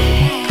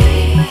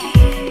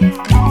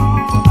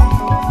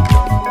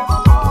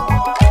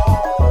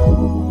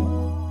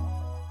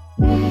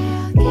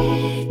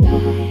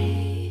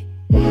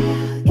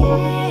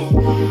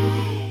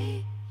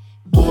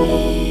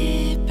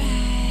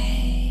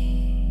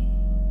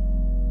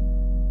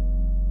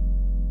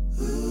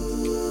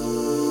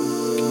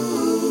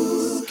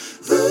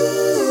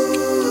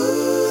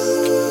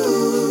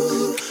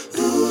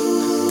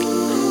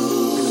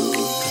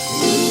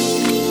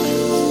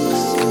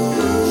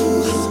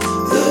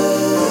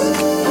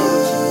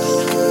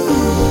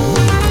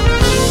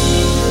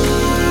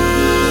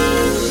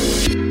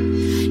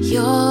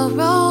 Your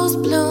rose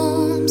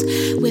blooms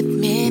with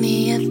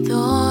many a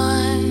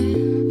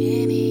thorn,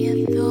 many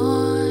a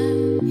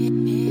thorn,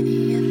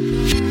 many a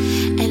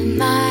thorn. And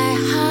my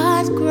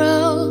heart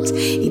grows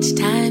each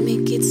time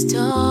it gets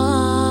torn,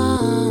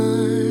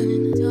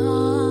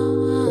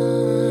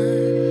 torn.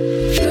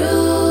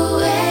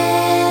 Through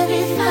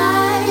every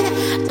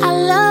fight, our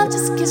love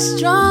just gets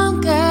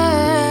stronger.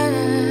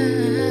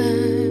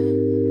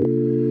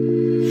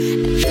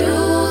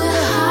 Through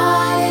the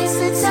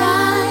heartaches of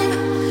time,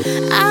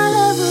 our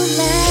love will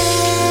last.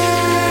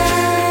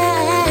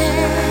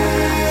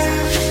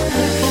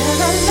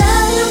 Because I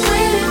love you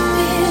when it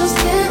feels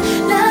good,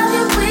 love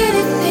you when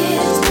it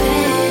feels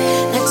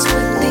bad. That's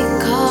what they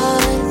call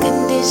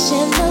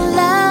unconditional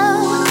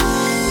love.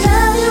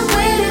 Love you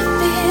when it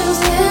feels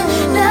good,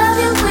 love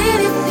you when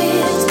it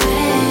feels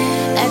bad.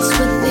 That's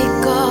what they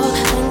call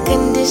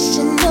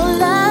unconditional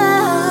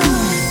love.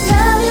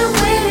 Love you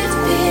when it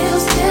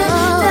feels good,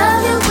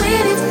 love you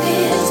when it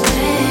feels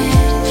bad.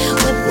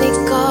 What they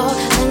call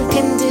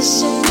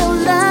unconditional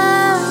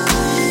love.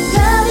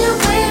 Love you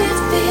when it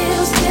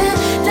feels good,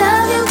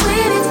 love you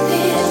when it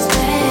feels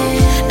bad.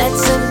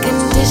 That's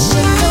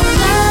unconditional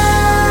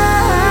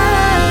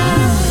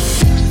love.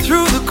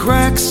 Through the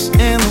cracks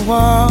in the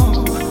wall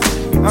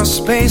are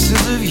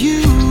spaces of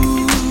you.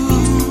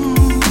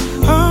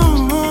 Oh,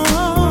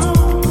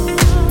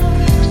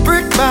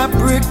 brick by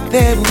brick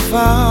they will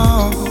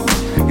fall.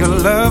 Your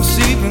love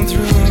seeping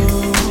through.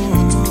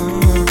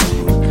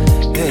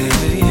 Yeah,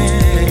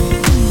 yeah.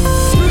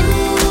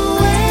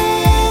 Through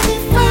every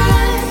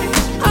fight,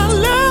 Our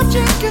love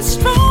just gets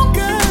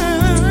stronger.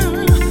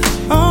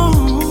 Oh,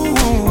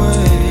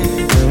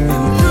 yeah.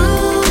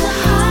 through the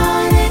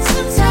heartaches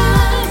of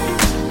time,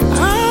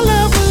 Our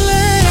love will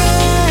last.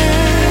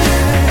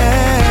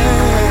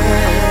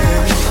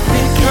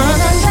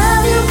 because I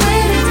love you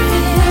when it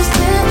feels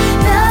good,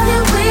 love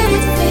you when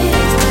it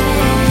feels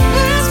bad.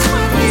 That's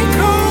what we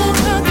call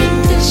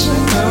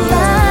Unconditional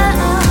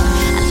love.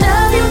 I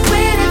love you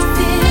when it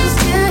feels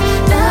good,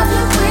 love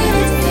you when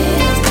it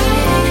feels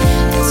bad.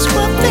 That's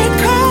what they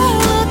call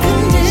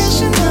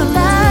unconditional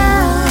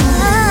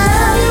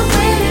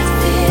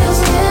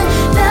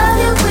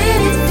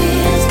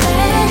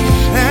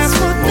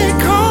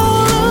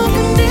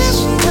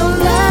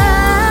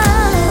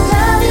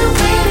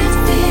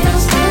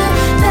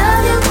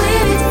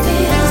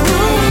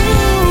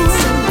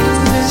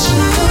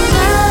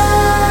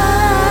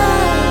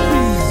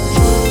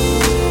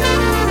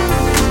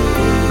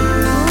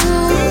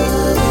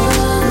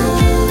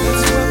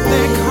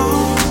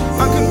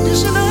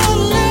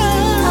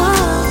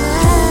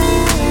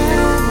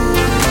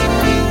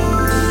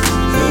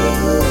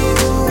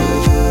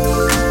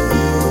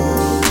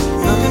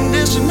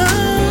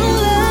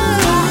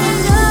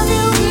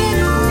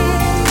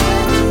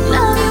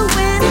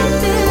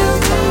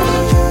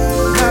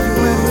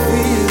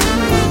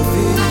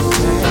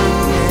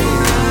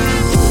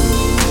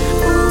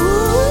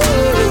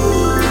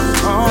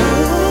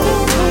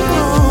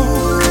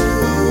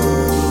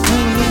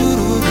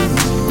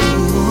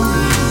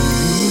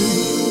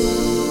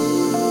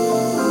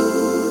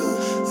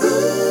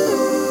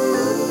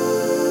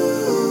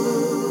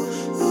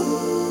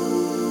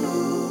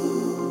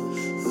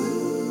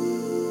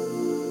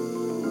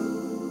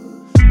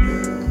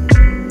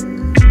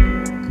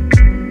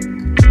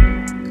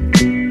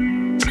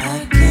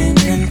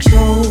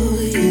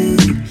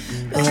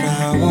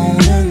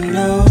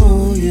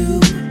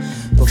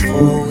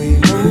before we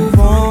move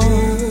on?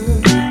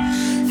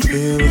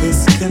 Feel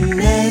this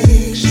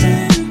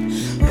connection,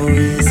 or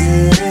is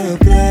it a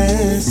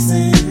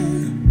blessing?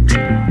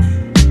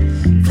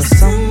 For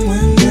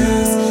someone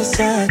else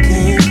I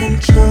can't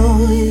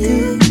control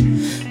you,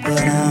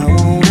 but I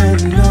wanna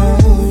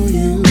know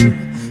you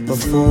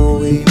before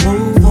we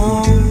move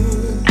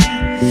on.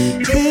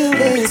 Feel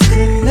this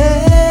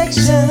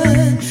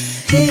connection,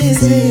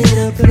 is it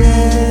a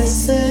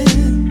blessing?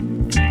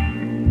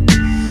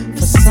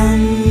 For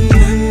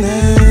someone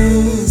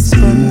else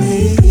but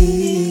me.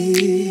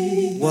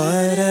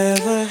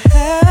 Whatever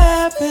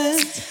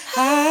happens,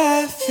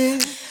 I feel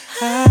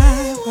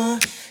I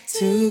want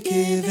to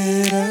give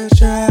it a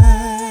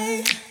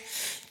try.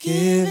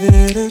 Give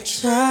it a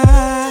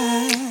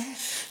try.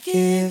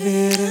 Give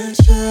it a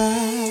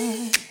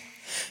try.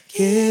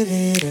 Give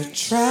it a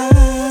try.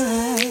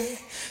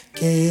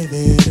 Give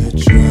it a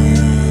try.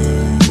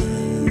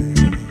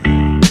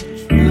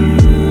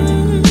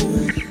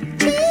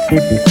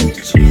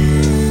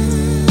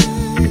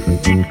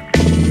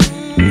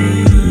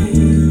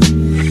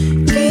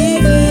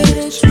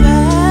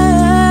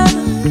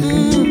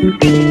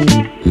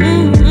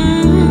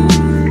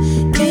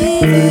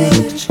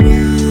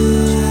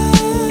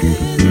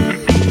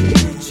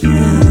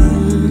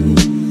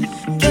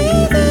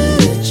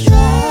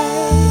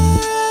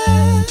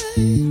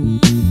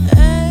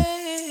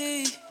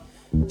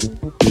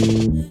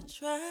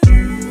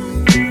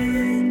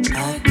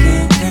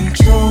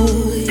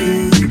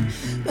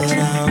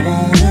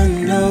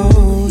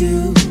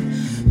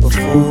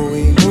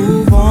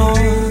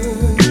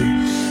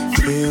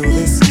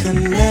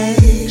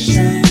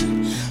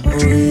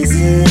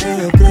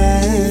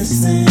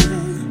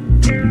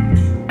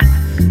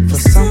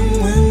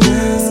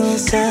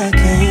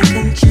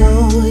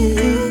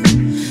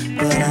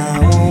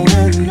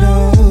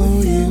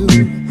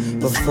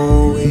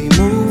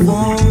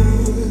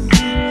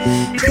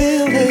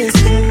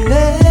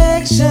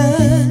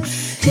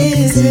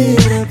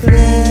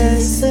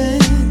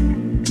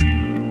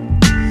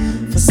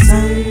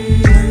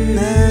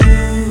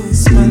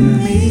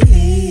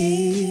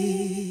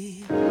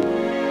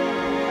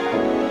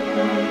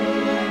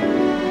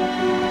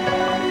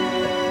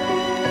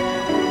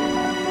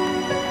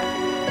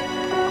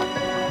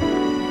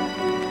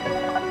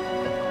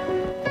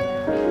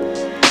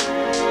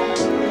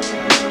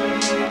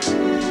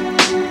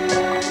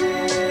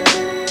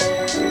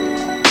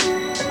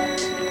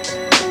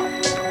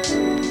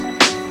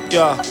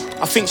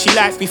 I think she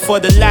likes me for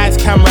the lights,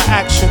 camera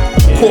action.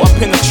 Caught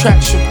up in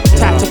attraction.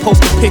 Type to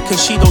post a pic and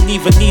she don't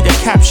even need a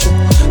caption.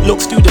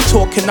 Looks through the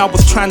talking, I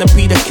was trying to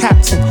be the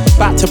captain.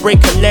 About to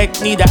break a leg,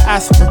 need an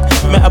aspirin.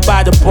 Met her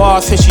by the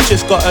bar, said she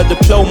just got her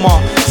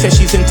diploma. Said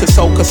she's into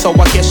soca, so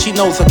I guess she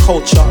knows her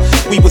culture.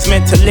 We was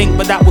meant to link,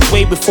 but that was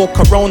way before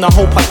Corona.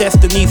 Hope our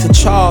destiny's a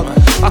child.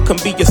 I can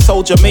be your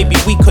soldier, maybe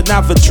we could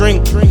have a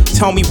drink.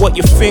 Tell me what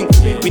you think.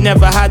 We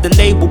never had a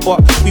label,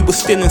 but we were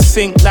still in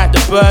sync. Like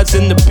the birds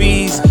and the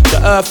bees,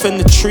 the earth and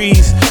the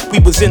trees. We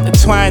was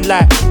intertwined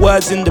like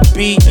words in the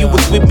beat. You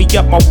was with me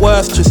at my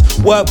worst,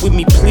 just work with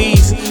me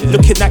please.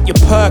 Looking at your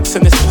perks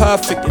and it's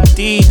perfect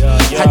indeed.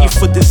 Had you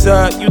for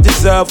dessert, you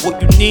deserve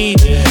what you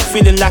need.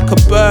 Feeling like a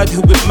bird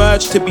who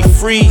emerged to be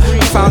free.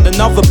 I found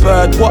another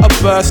bird, what a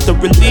burst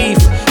of relief.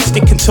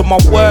 Sticking to my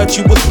words,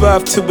 you was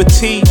birthed to a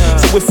T.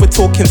 So if we're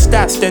talking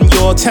stats, then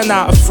you're 10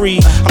 out of 3.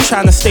 I'm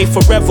trying to stay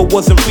forever,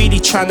 wasn't really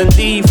trying to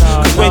leave.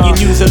 Cause when you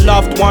lose a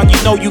loved one,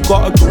 you know you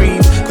gotta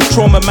grieve. Cause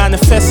trauma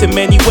manifests in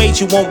many ways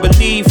you won't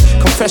believe.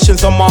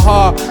 Confessions on my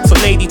heart, so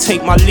lady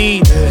take my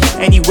lead.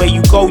 Anywhere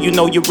you go, you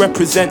know you're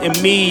representing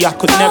me. I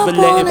could never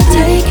let it be.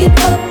 Take it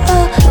up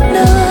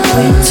another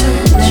way to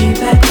lay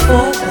back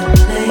for the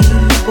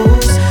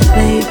labels.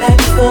 Lay back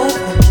for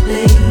the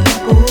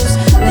labels.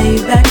 Lay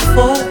back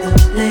for the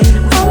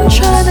labels. I'm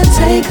trying to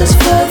take us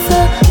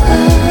further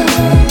up.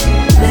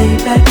 Lay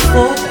back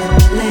for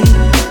the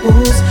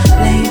labels.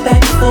 Lay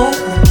back for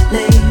the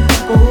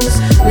labels.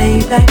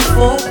 Lay back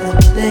for the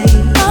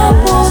labels. I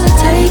wanna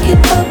take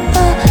it up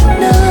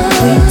another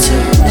way to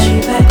lay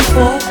back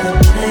for the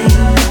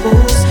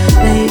labels.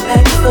 Lay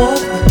back for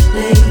the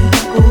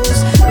labels.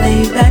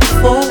 Lay back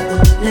for the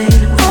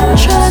labels. I'm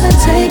trying to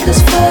take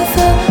us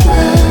further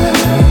up.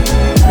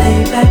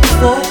 Lay back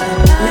for the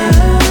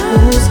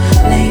labels.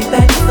 Lay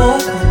back for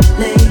the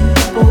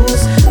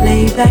labels.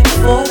 Lay back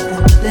for the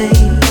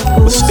labels.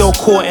 We're still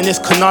caught in this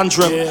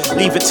conundrum.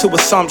 Leave it to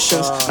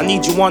assumptions. I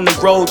need you on the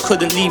road,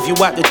 couldn't leave you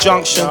at the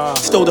junction.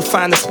 Still the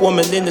finest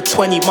woman in the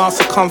 20-mile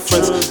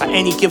circumference. At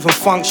any given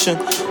function,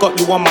 got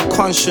you on my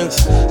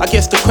conscience. I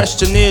guess the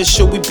question is,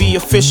 should we be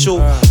official?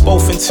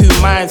 Both in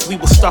two minds, we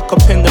were stuck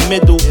up in the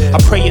middle. I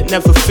pray it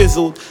never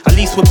fizzled, at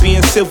least we're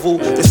being civil.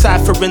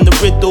 Deciphering the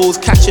riddles,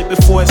 catch it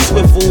before it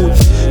swiveled.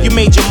 You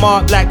made your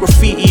mark like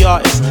graffiti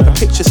artists. A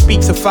picture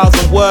speaks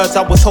 1,000 words,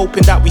 I was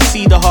hoping that we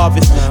see the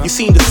harvest. You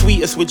seem the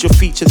sweetest with your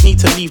features, need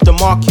to leave the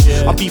market.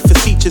 I'll be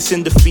facetious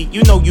in defeat,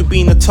 you know you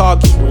been a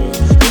target.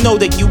 You know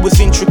that you was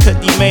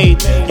intricately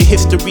made. Your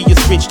history is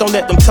rich, don't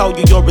let them tell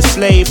you you're a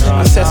slave.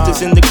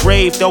 Ancestors in the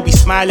grave, they'll be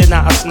smiling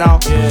at us now.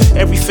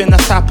 Everything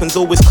that's happened's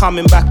always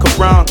coming back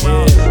around.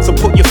 So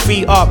put your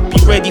feet up, be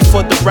ready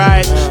for the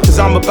ride, cause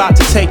I'm about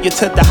to take you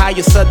to the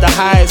highest of the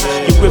highs.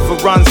 Your river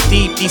runs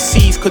deep, these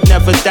seas could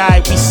never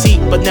die. We seek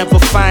but never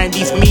find,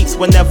 these meets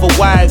were never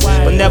wise.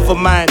 But never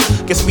mind,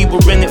 guess we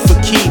were in it for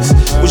keeps.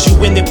 Was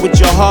you in it with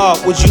your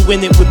heart, was you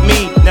in it with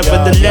me?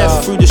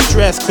 Nevertheless, through the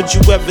stress, could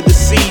you ever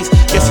deceive?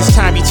 Guess it's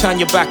time you turn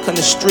your back on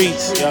the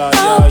streets.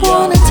 I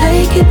wanna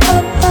take it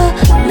up a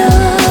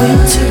notch. Way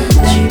to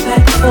lay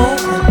back for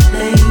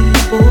the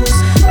labels,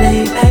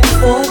 lay back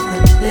for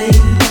the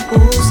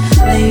labels,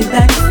 lay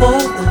back for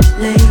the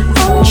labels.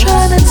 I'm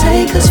tryna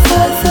take us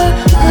further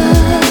up.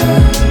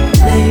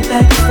 Lay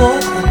back for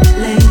the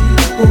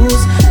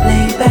labels,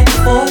 lay back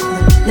for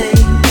the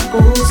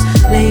labels,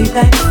 lay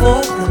back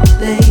for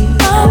the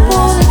labels. I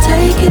wanna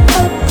take it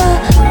up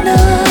a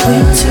notch.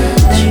 Way to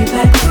lay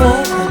back for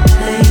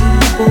the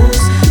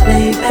labels,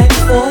 lay back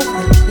for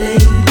the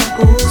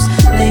labels,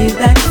 lay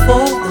back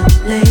for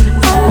the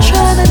labels. I'm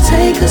tryna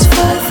take us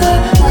further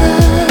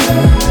up.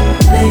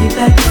 Lay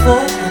back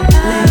for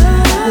the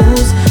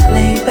labels,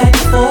 lay back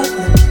for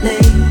the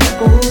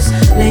labels,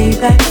 lay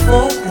back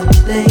for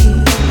the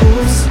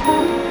labels.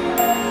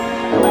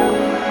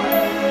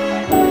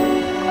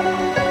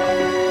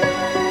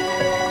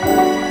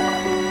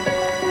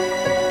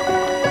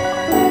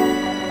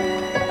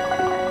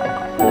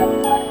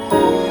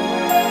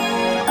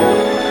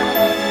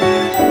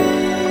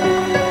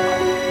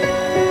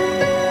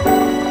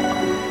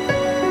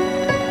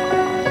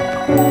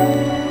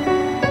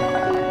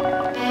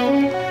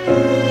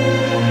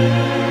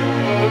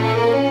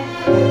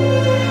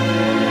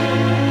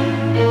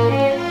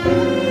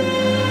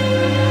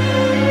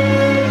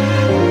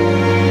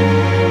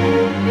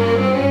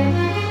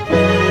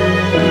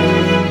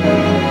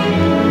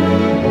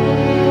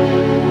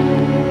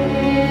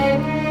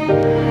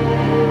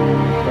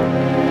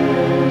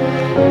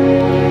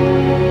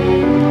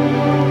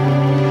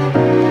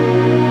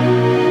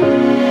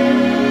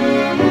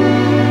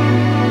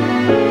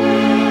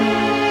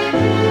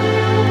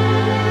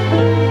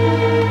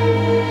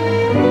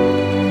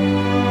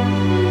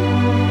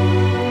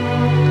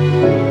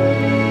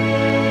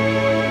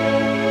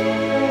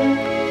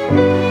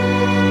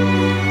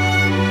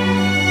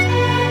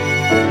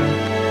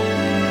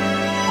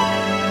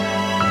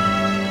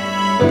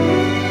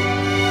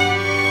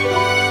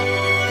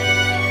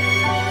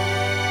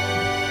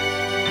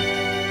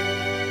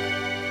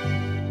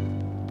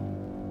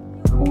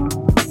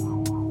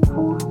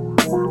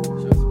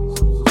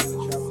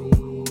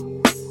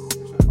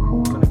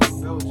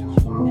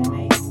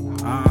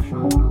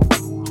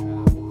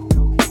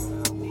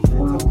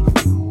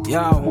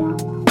 Yo,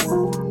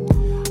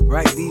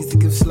 write these to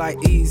give slight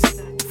ease.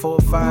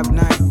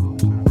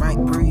 459, right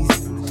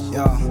breeze.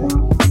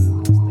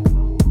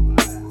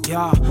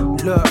 Yo,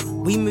 look,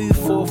 we move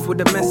forth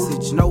with a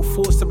message. No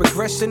force of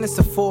aggression, it's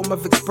a form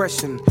of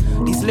expression.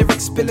 These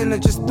lyrics spilling are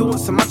just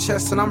thoughts in my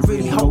chest, and I'm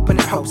really hoping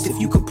it helps if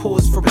you could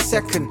pause for a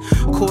second.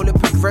 Call it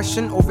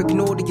progression or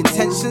ignore the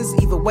intentions.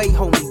 Either way,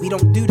 homie, we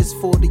don't do this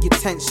for the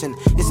attention.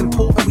 It's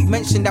important we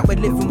mention that we're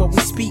living what we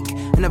speak.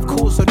 And of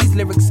course, all these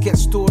lyrics get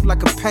stored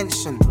like a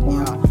pension.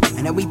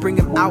 And then we bring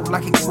them out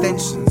like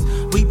extensions.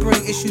 We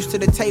bring issues to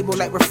the table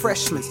like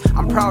refreshments.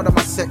 I'm proud of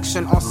my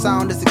section, our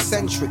sound is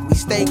eccentric. We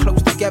stay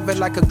close together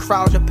like a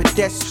crowd of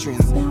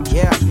pedestrians.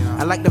 Yeah,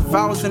 and like the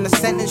vowels in the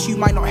sentence, you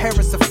might not hear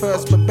us at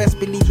first, but best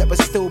believe that we're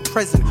still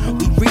present.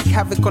 We wreak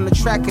havoc on the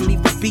track and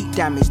leave the beat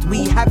damaged.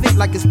 We have it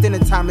like it's dinner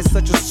time, it's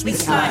such a sweet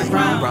It's like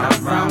round,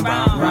 round, round,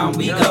 round, round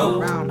we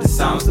go. The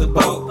sound's the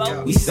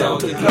boat, we sail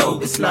the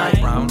globe. It's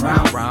like round,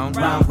 round, round,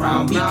 round,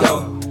 round we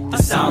go. The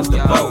sound's the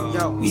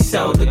boat, we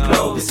sail the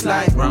globe. It's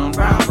like round,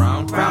 round,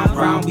 round, round,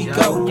 round we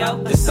go.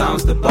 The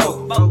sound's the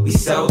boat, we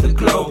sail the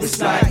globe. It's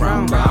like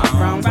round, round,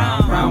 round,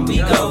 round, round we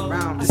go.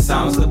 The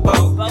sound's the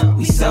boat,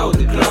 we sail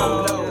the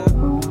globe.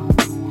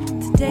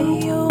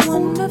 Today you're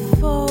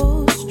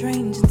wonderful,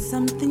 strange and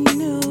something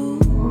new.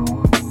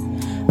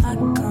 I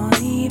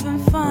can't even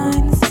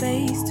find the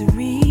space to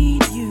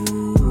read you.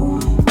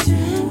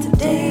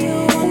 Today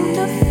you're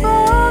wonderful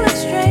and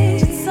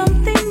strange and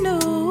something new.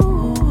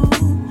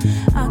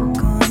 I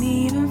can't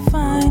even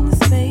find the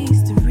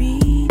space to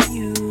read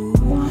you.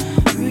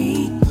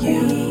 Read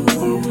you,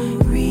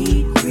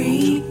 read you,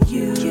 read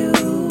you,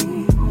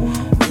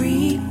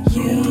 read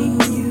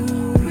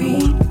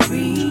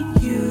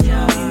you.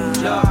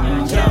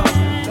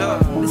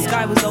 The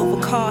sky was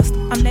overcast.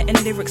 I'm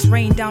letting lyrics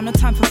rain down, no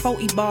time for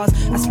faulty bars.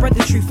 I spread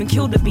the truth and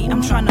kill the beat,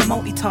 I'm trying to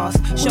multitask.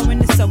 Showing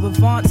it's so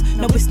advanced,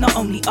 no it's not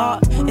only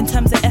art. In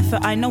terms of effort,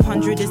 I know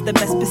 100 is the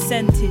best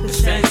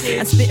percentage.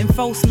 And spitting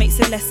false makes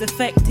it less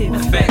effective.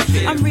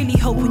 I'm really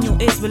hoping your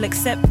ears will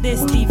accept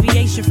this.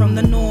 Deviation from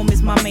the norm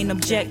is my main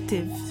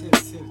objective.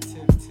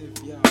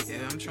 Yeah,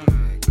 I'm trying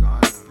to go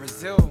to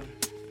Brazil.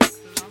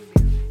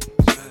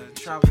 Trying to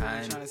travel,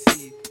 trying to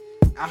see.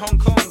 At Hong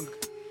Kong.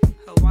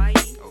 Hawaii.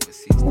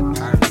 Overseas to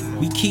Paris.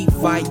 We keep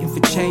fighting for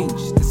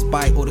change,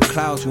 despite all the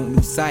clouds won't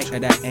lose sight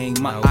of that aim.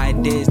 My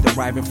ideas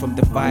deriving from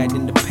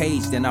dividing the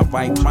page, then I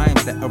write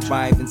rhymes that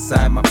arrive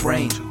inside my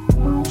brain.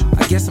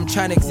 I guess I'm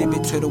trying to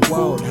exhibit to the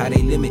world how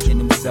they limiting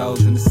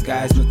themselves and the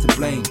sky's not to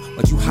blame.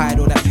 But you hide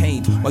all that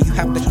pain, while you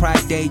have to cry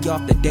day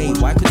after day.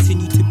 Why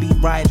continue to be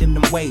riding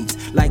them waves?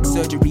 Like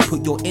surgery,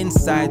 put your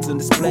insides on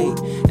display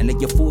and let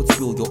your thoughts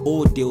build your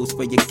ordeals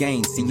for your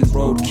gain. Seeing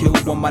roadkill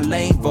on my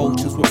lane,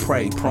 vultures will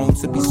prey, prone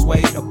to be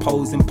swayed,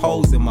 opposing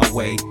poles in my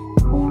way.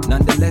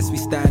 Nonetheless, we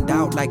stand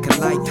out like a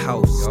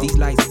lighthouse. Street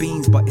lights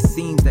beams, but it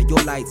seems that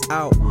your light's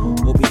out.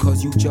 Or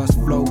because you just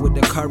flow with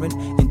the current,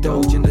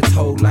 indulge in the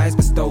told lies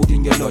bestowed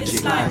in your logic.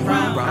 It's like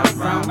round, round,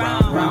 round,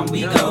 round, round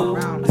we go.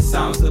 The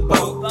sound's the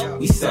boat,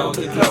 we sail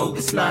the globe.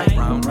 It's like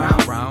round,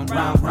 round, round,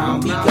 round,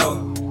 round we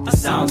go. The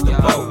sound's the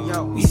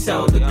boat, we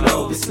sail the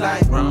globe. It's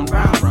like round,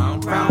 round,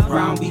 round, round,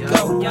 round we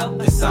go.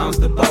 The sound's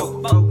the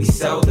boat, we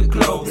sail the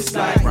globe. It's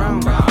like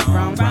round, round,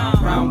 round,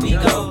 round, round we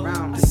go.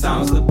 The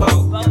sound's the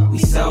boat, we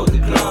sail the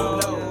globe.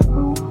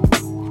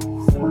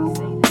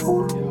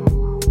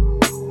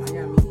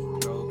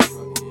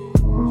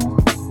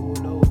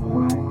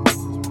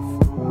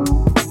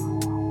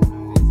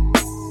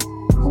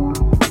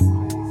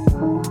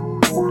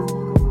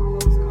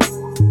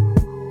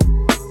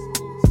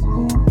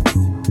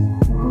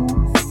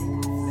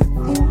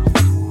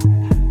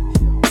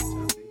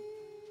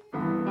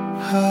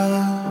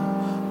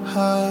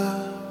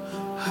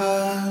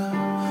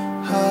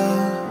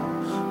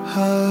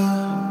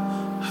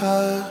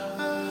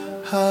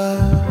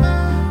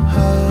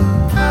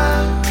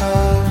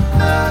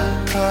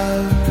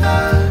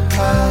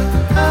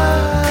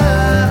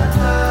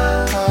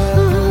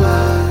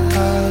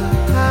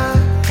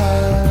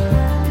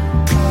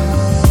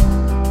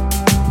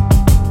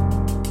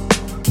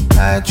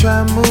 I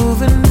try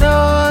moving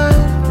on.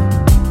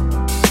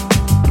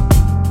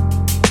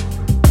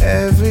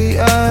 Every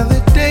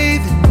other day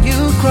that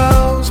you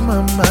cross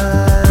my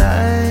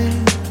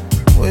mind,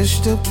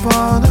 wished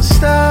upon a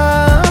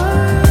star,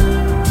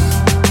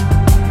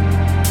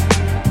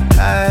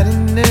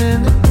 hiding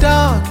in the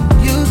dark,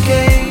 and you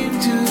came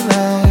to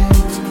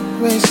life.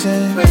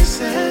 Racing,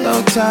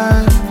 no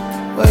time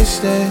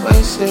wasted.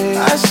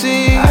 I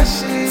see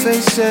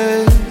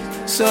faces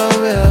so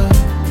real.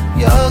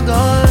 You're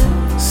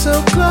gone,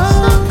 so close.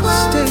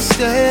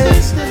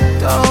 Stay,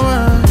 don't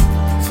run.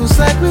 Feels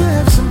like we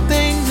left some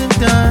things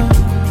undone.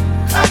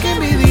 I can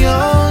be the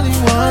only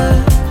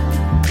one.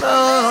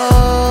 Oh,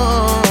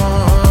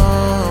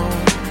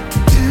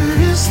 do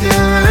you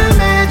still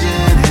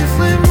imagine if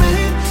we're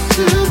meant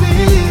to be?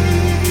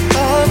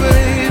 Oh,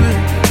 baby.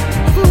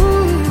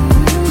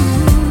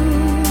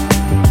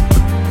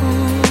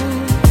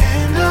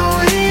 And though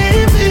we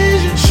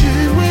envision,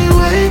 should we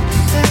wait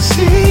and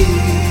see?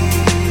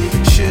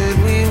 Should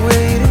we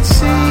wait and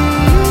see?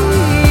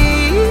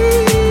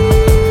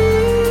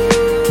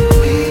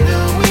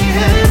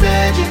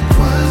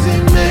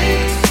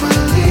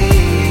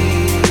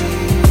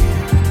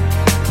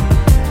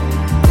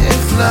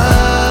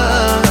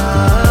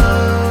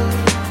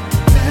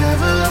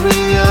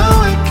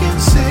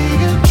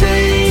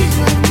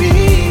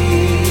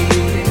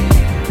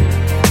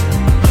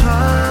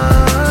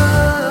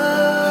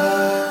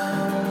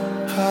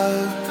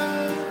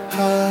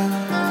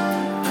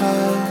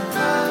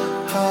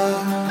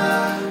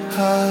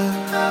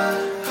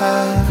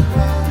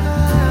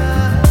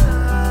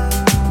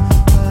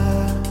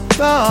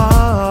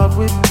 Thought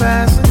we'd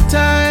pass the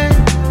time.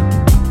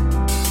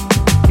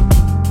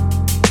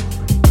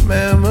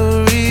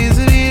 Memories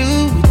of you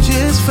would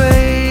just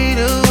fade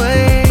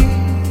away,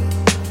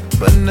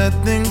 but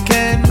nothing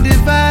can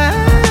divide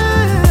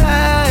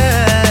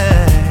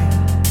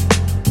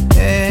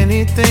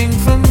anything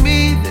from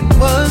me that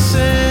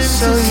wasn't.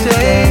 So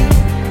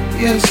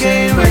you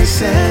came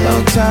racing,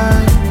 no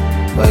time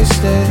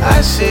wasted.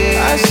 I see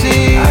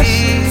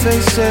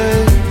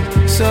faces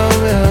so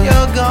real.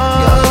 You're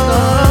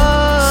gone.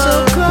 So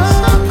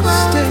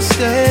close,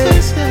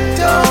 stay,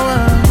 don't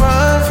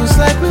run. Feels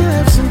like we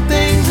left some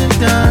things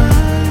undone.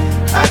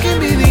 I can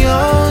be the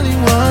only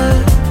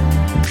one.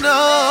 No.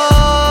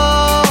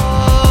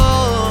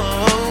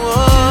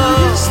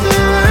 Do you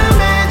still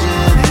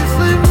imagine if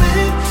we're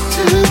meant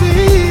to be?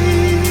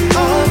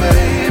 Oh,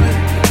 baby.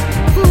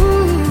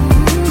 Ooh,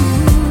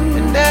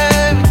 and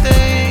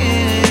everything.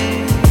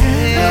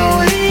 And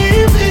we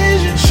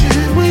envision,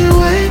 should we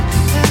wait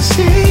and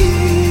see?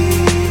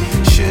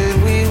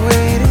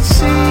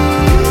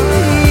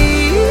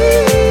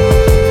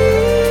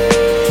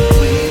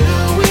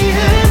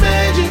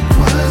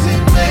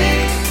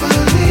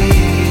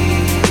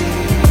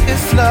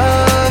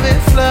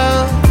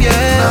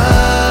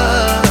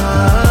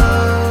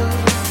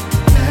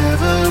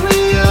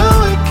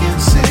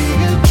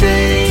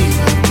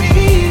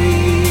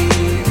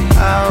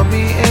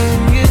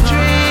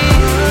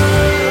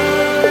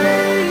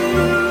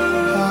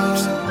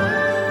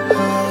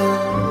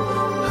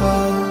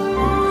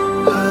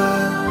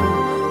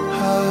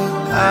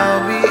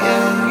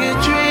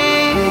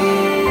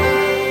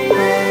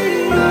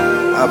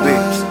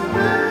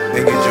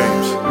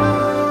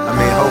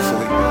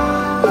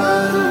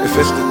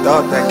 just the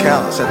thought that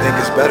counts. I think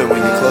it's better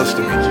when you're close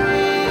to me.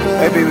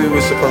 Maybe we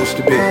were supposed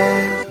to be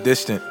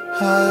distant.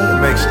 It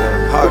makes the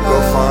heart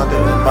grow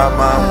fonder and my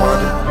mind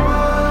wander.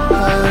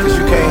 Cause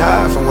you can't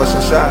hide from what's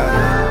inside.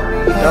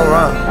 Don't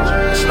run,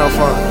 it's no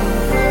fun.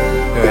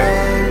 Yeah.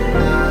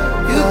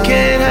 You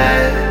can't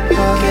hide,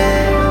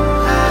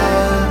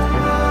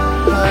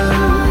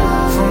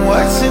 from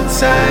what's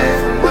inside.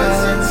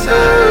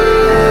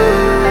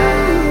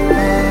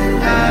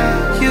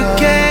 You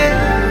can't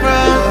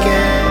run,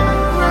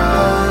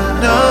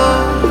 no,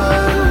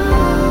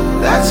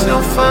 that's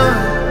no fun.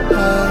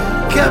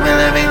 Come and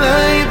let me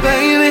love you,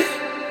 baby.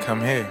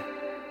 Come here,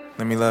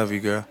 let me love you,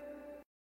 girl.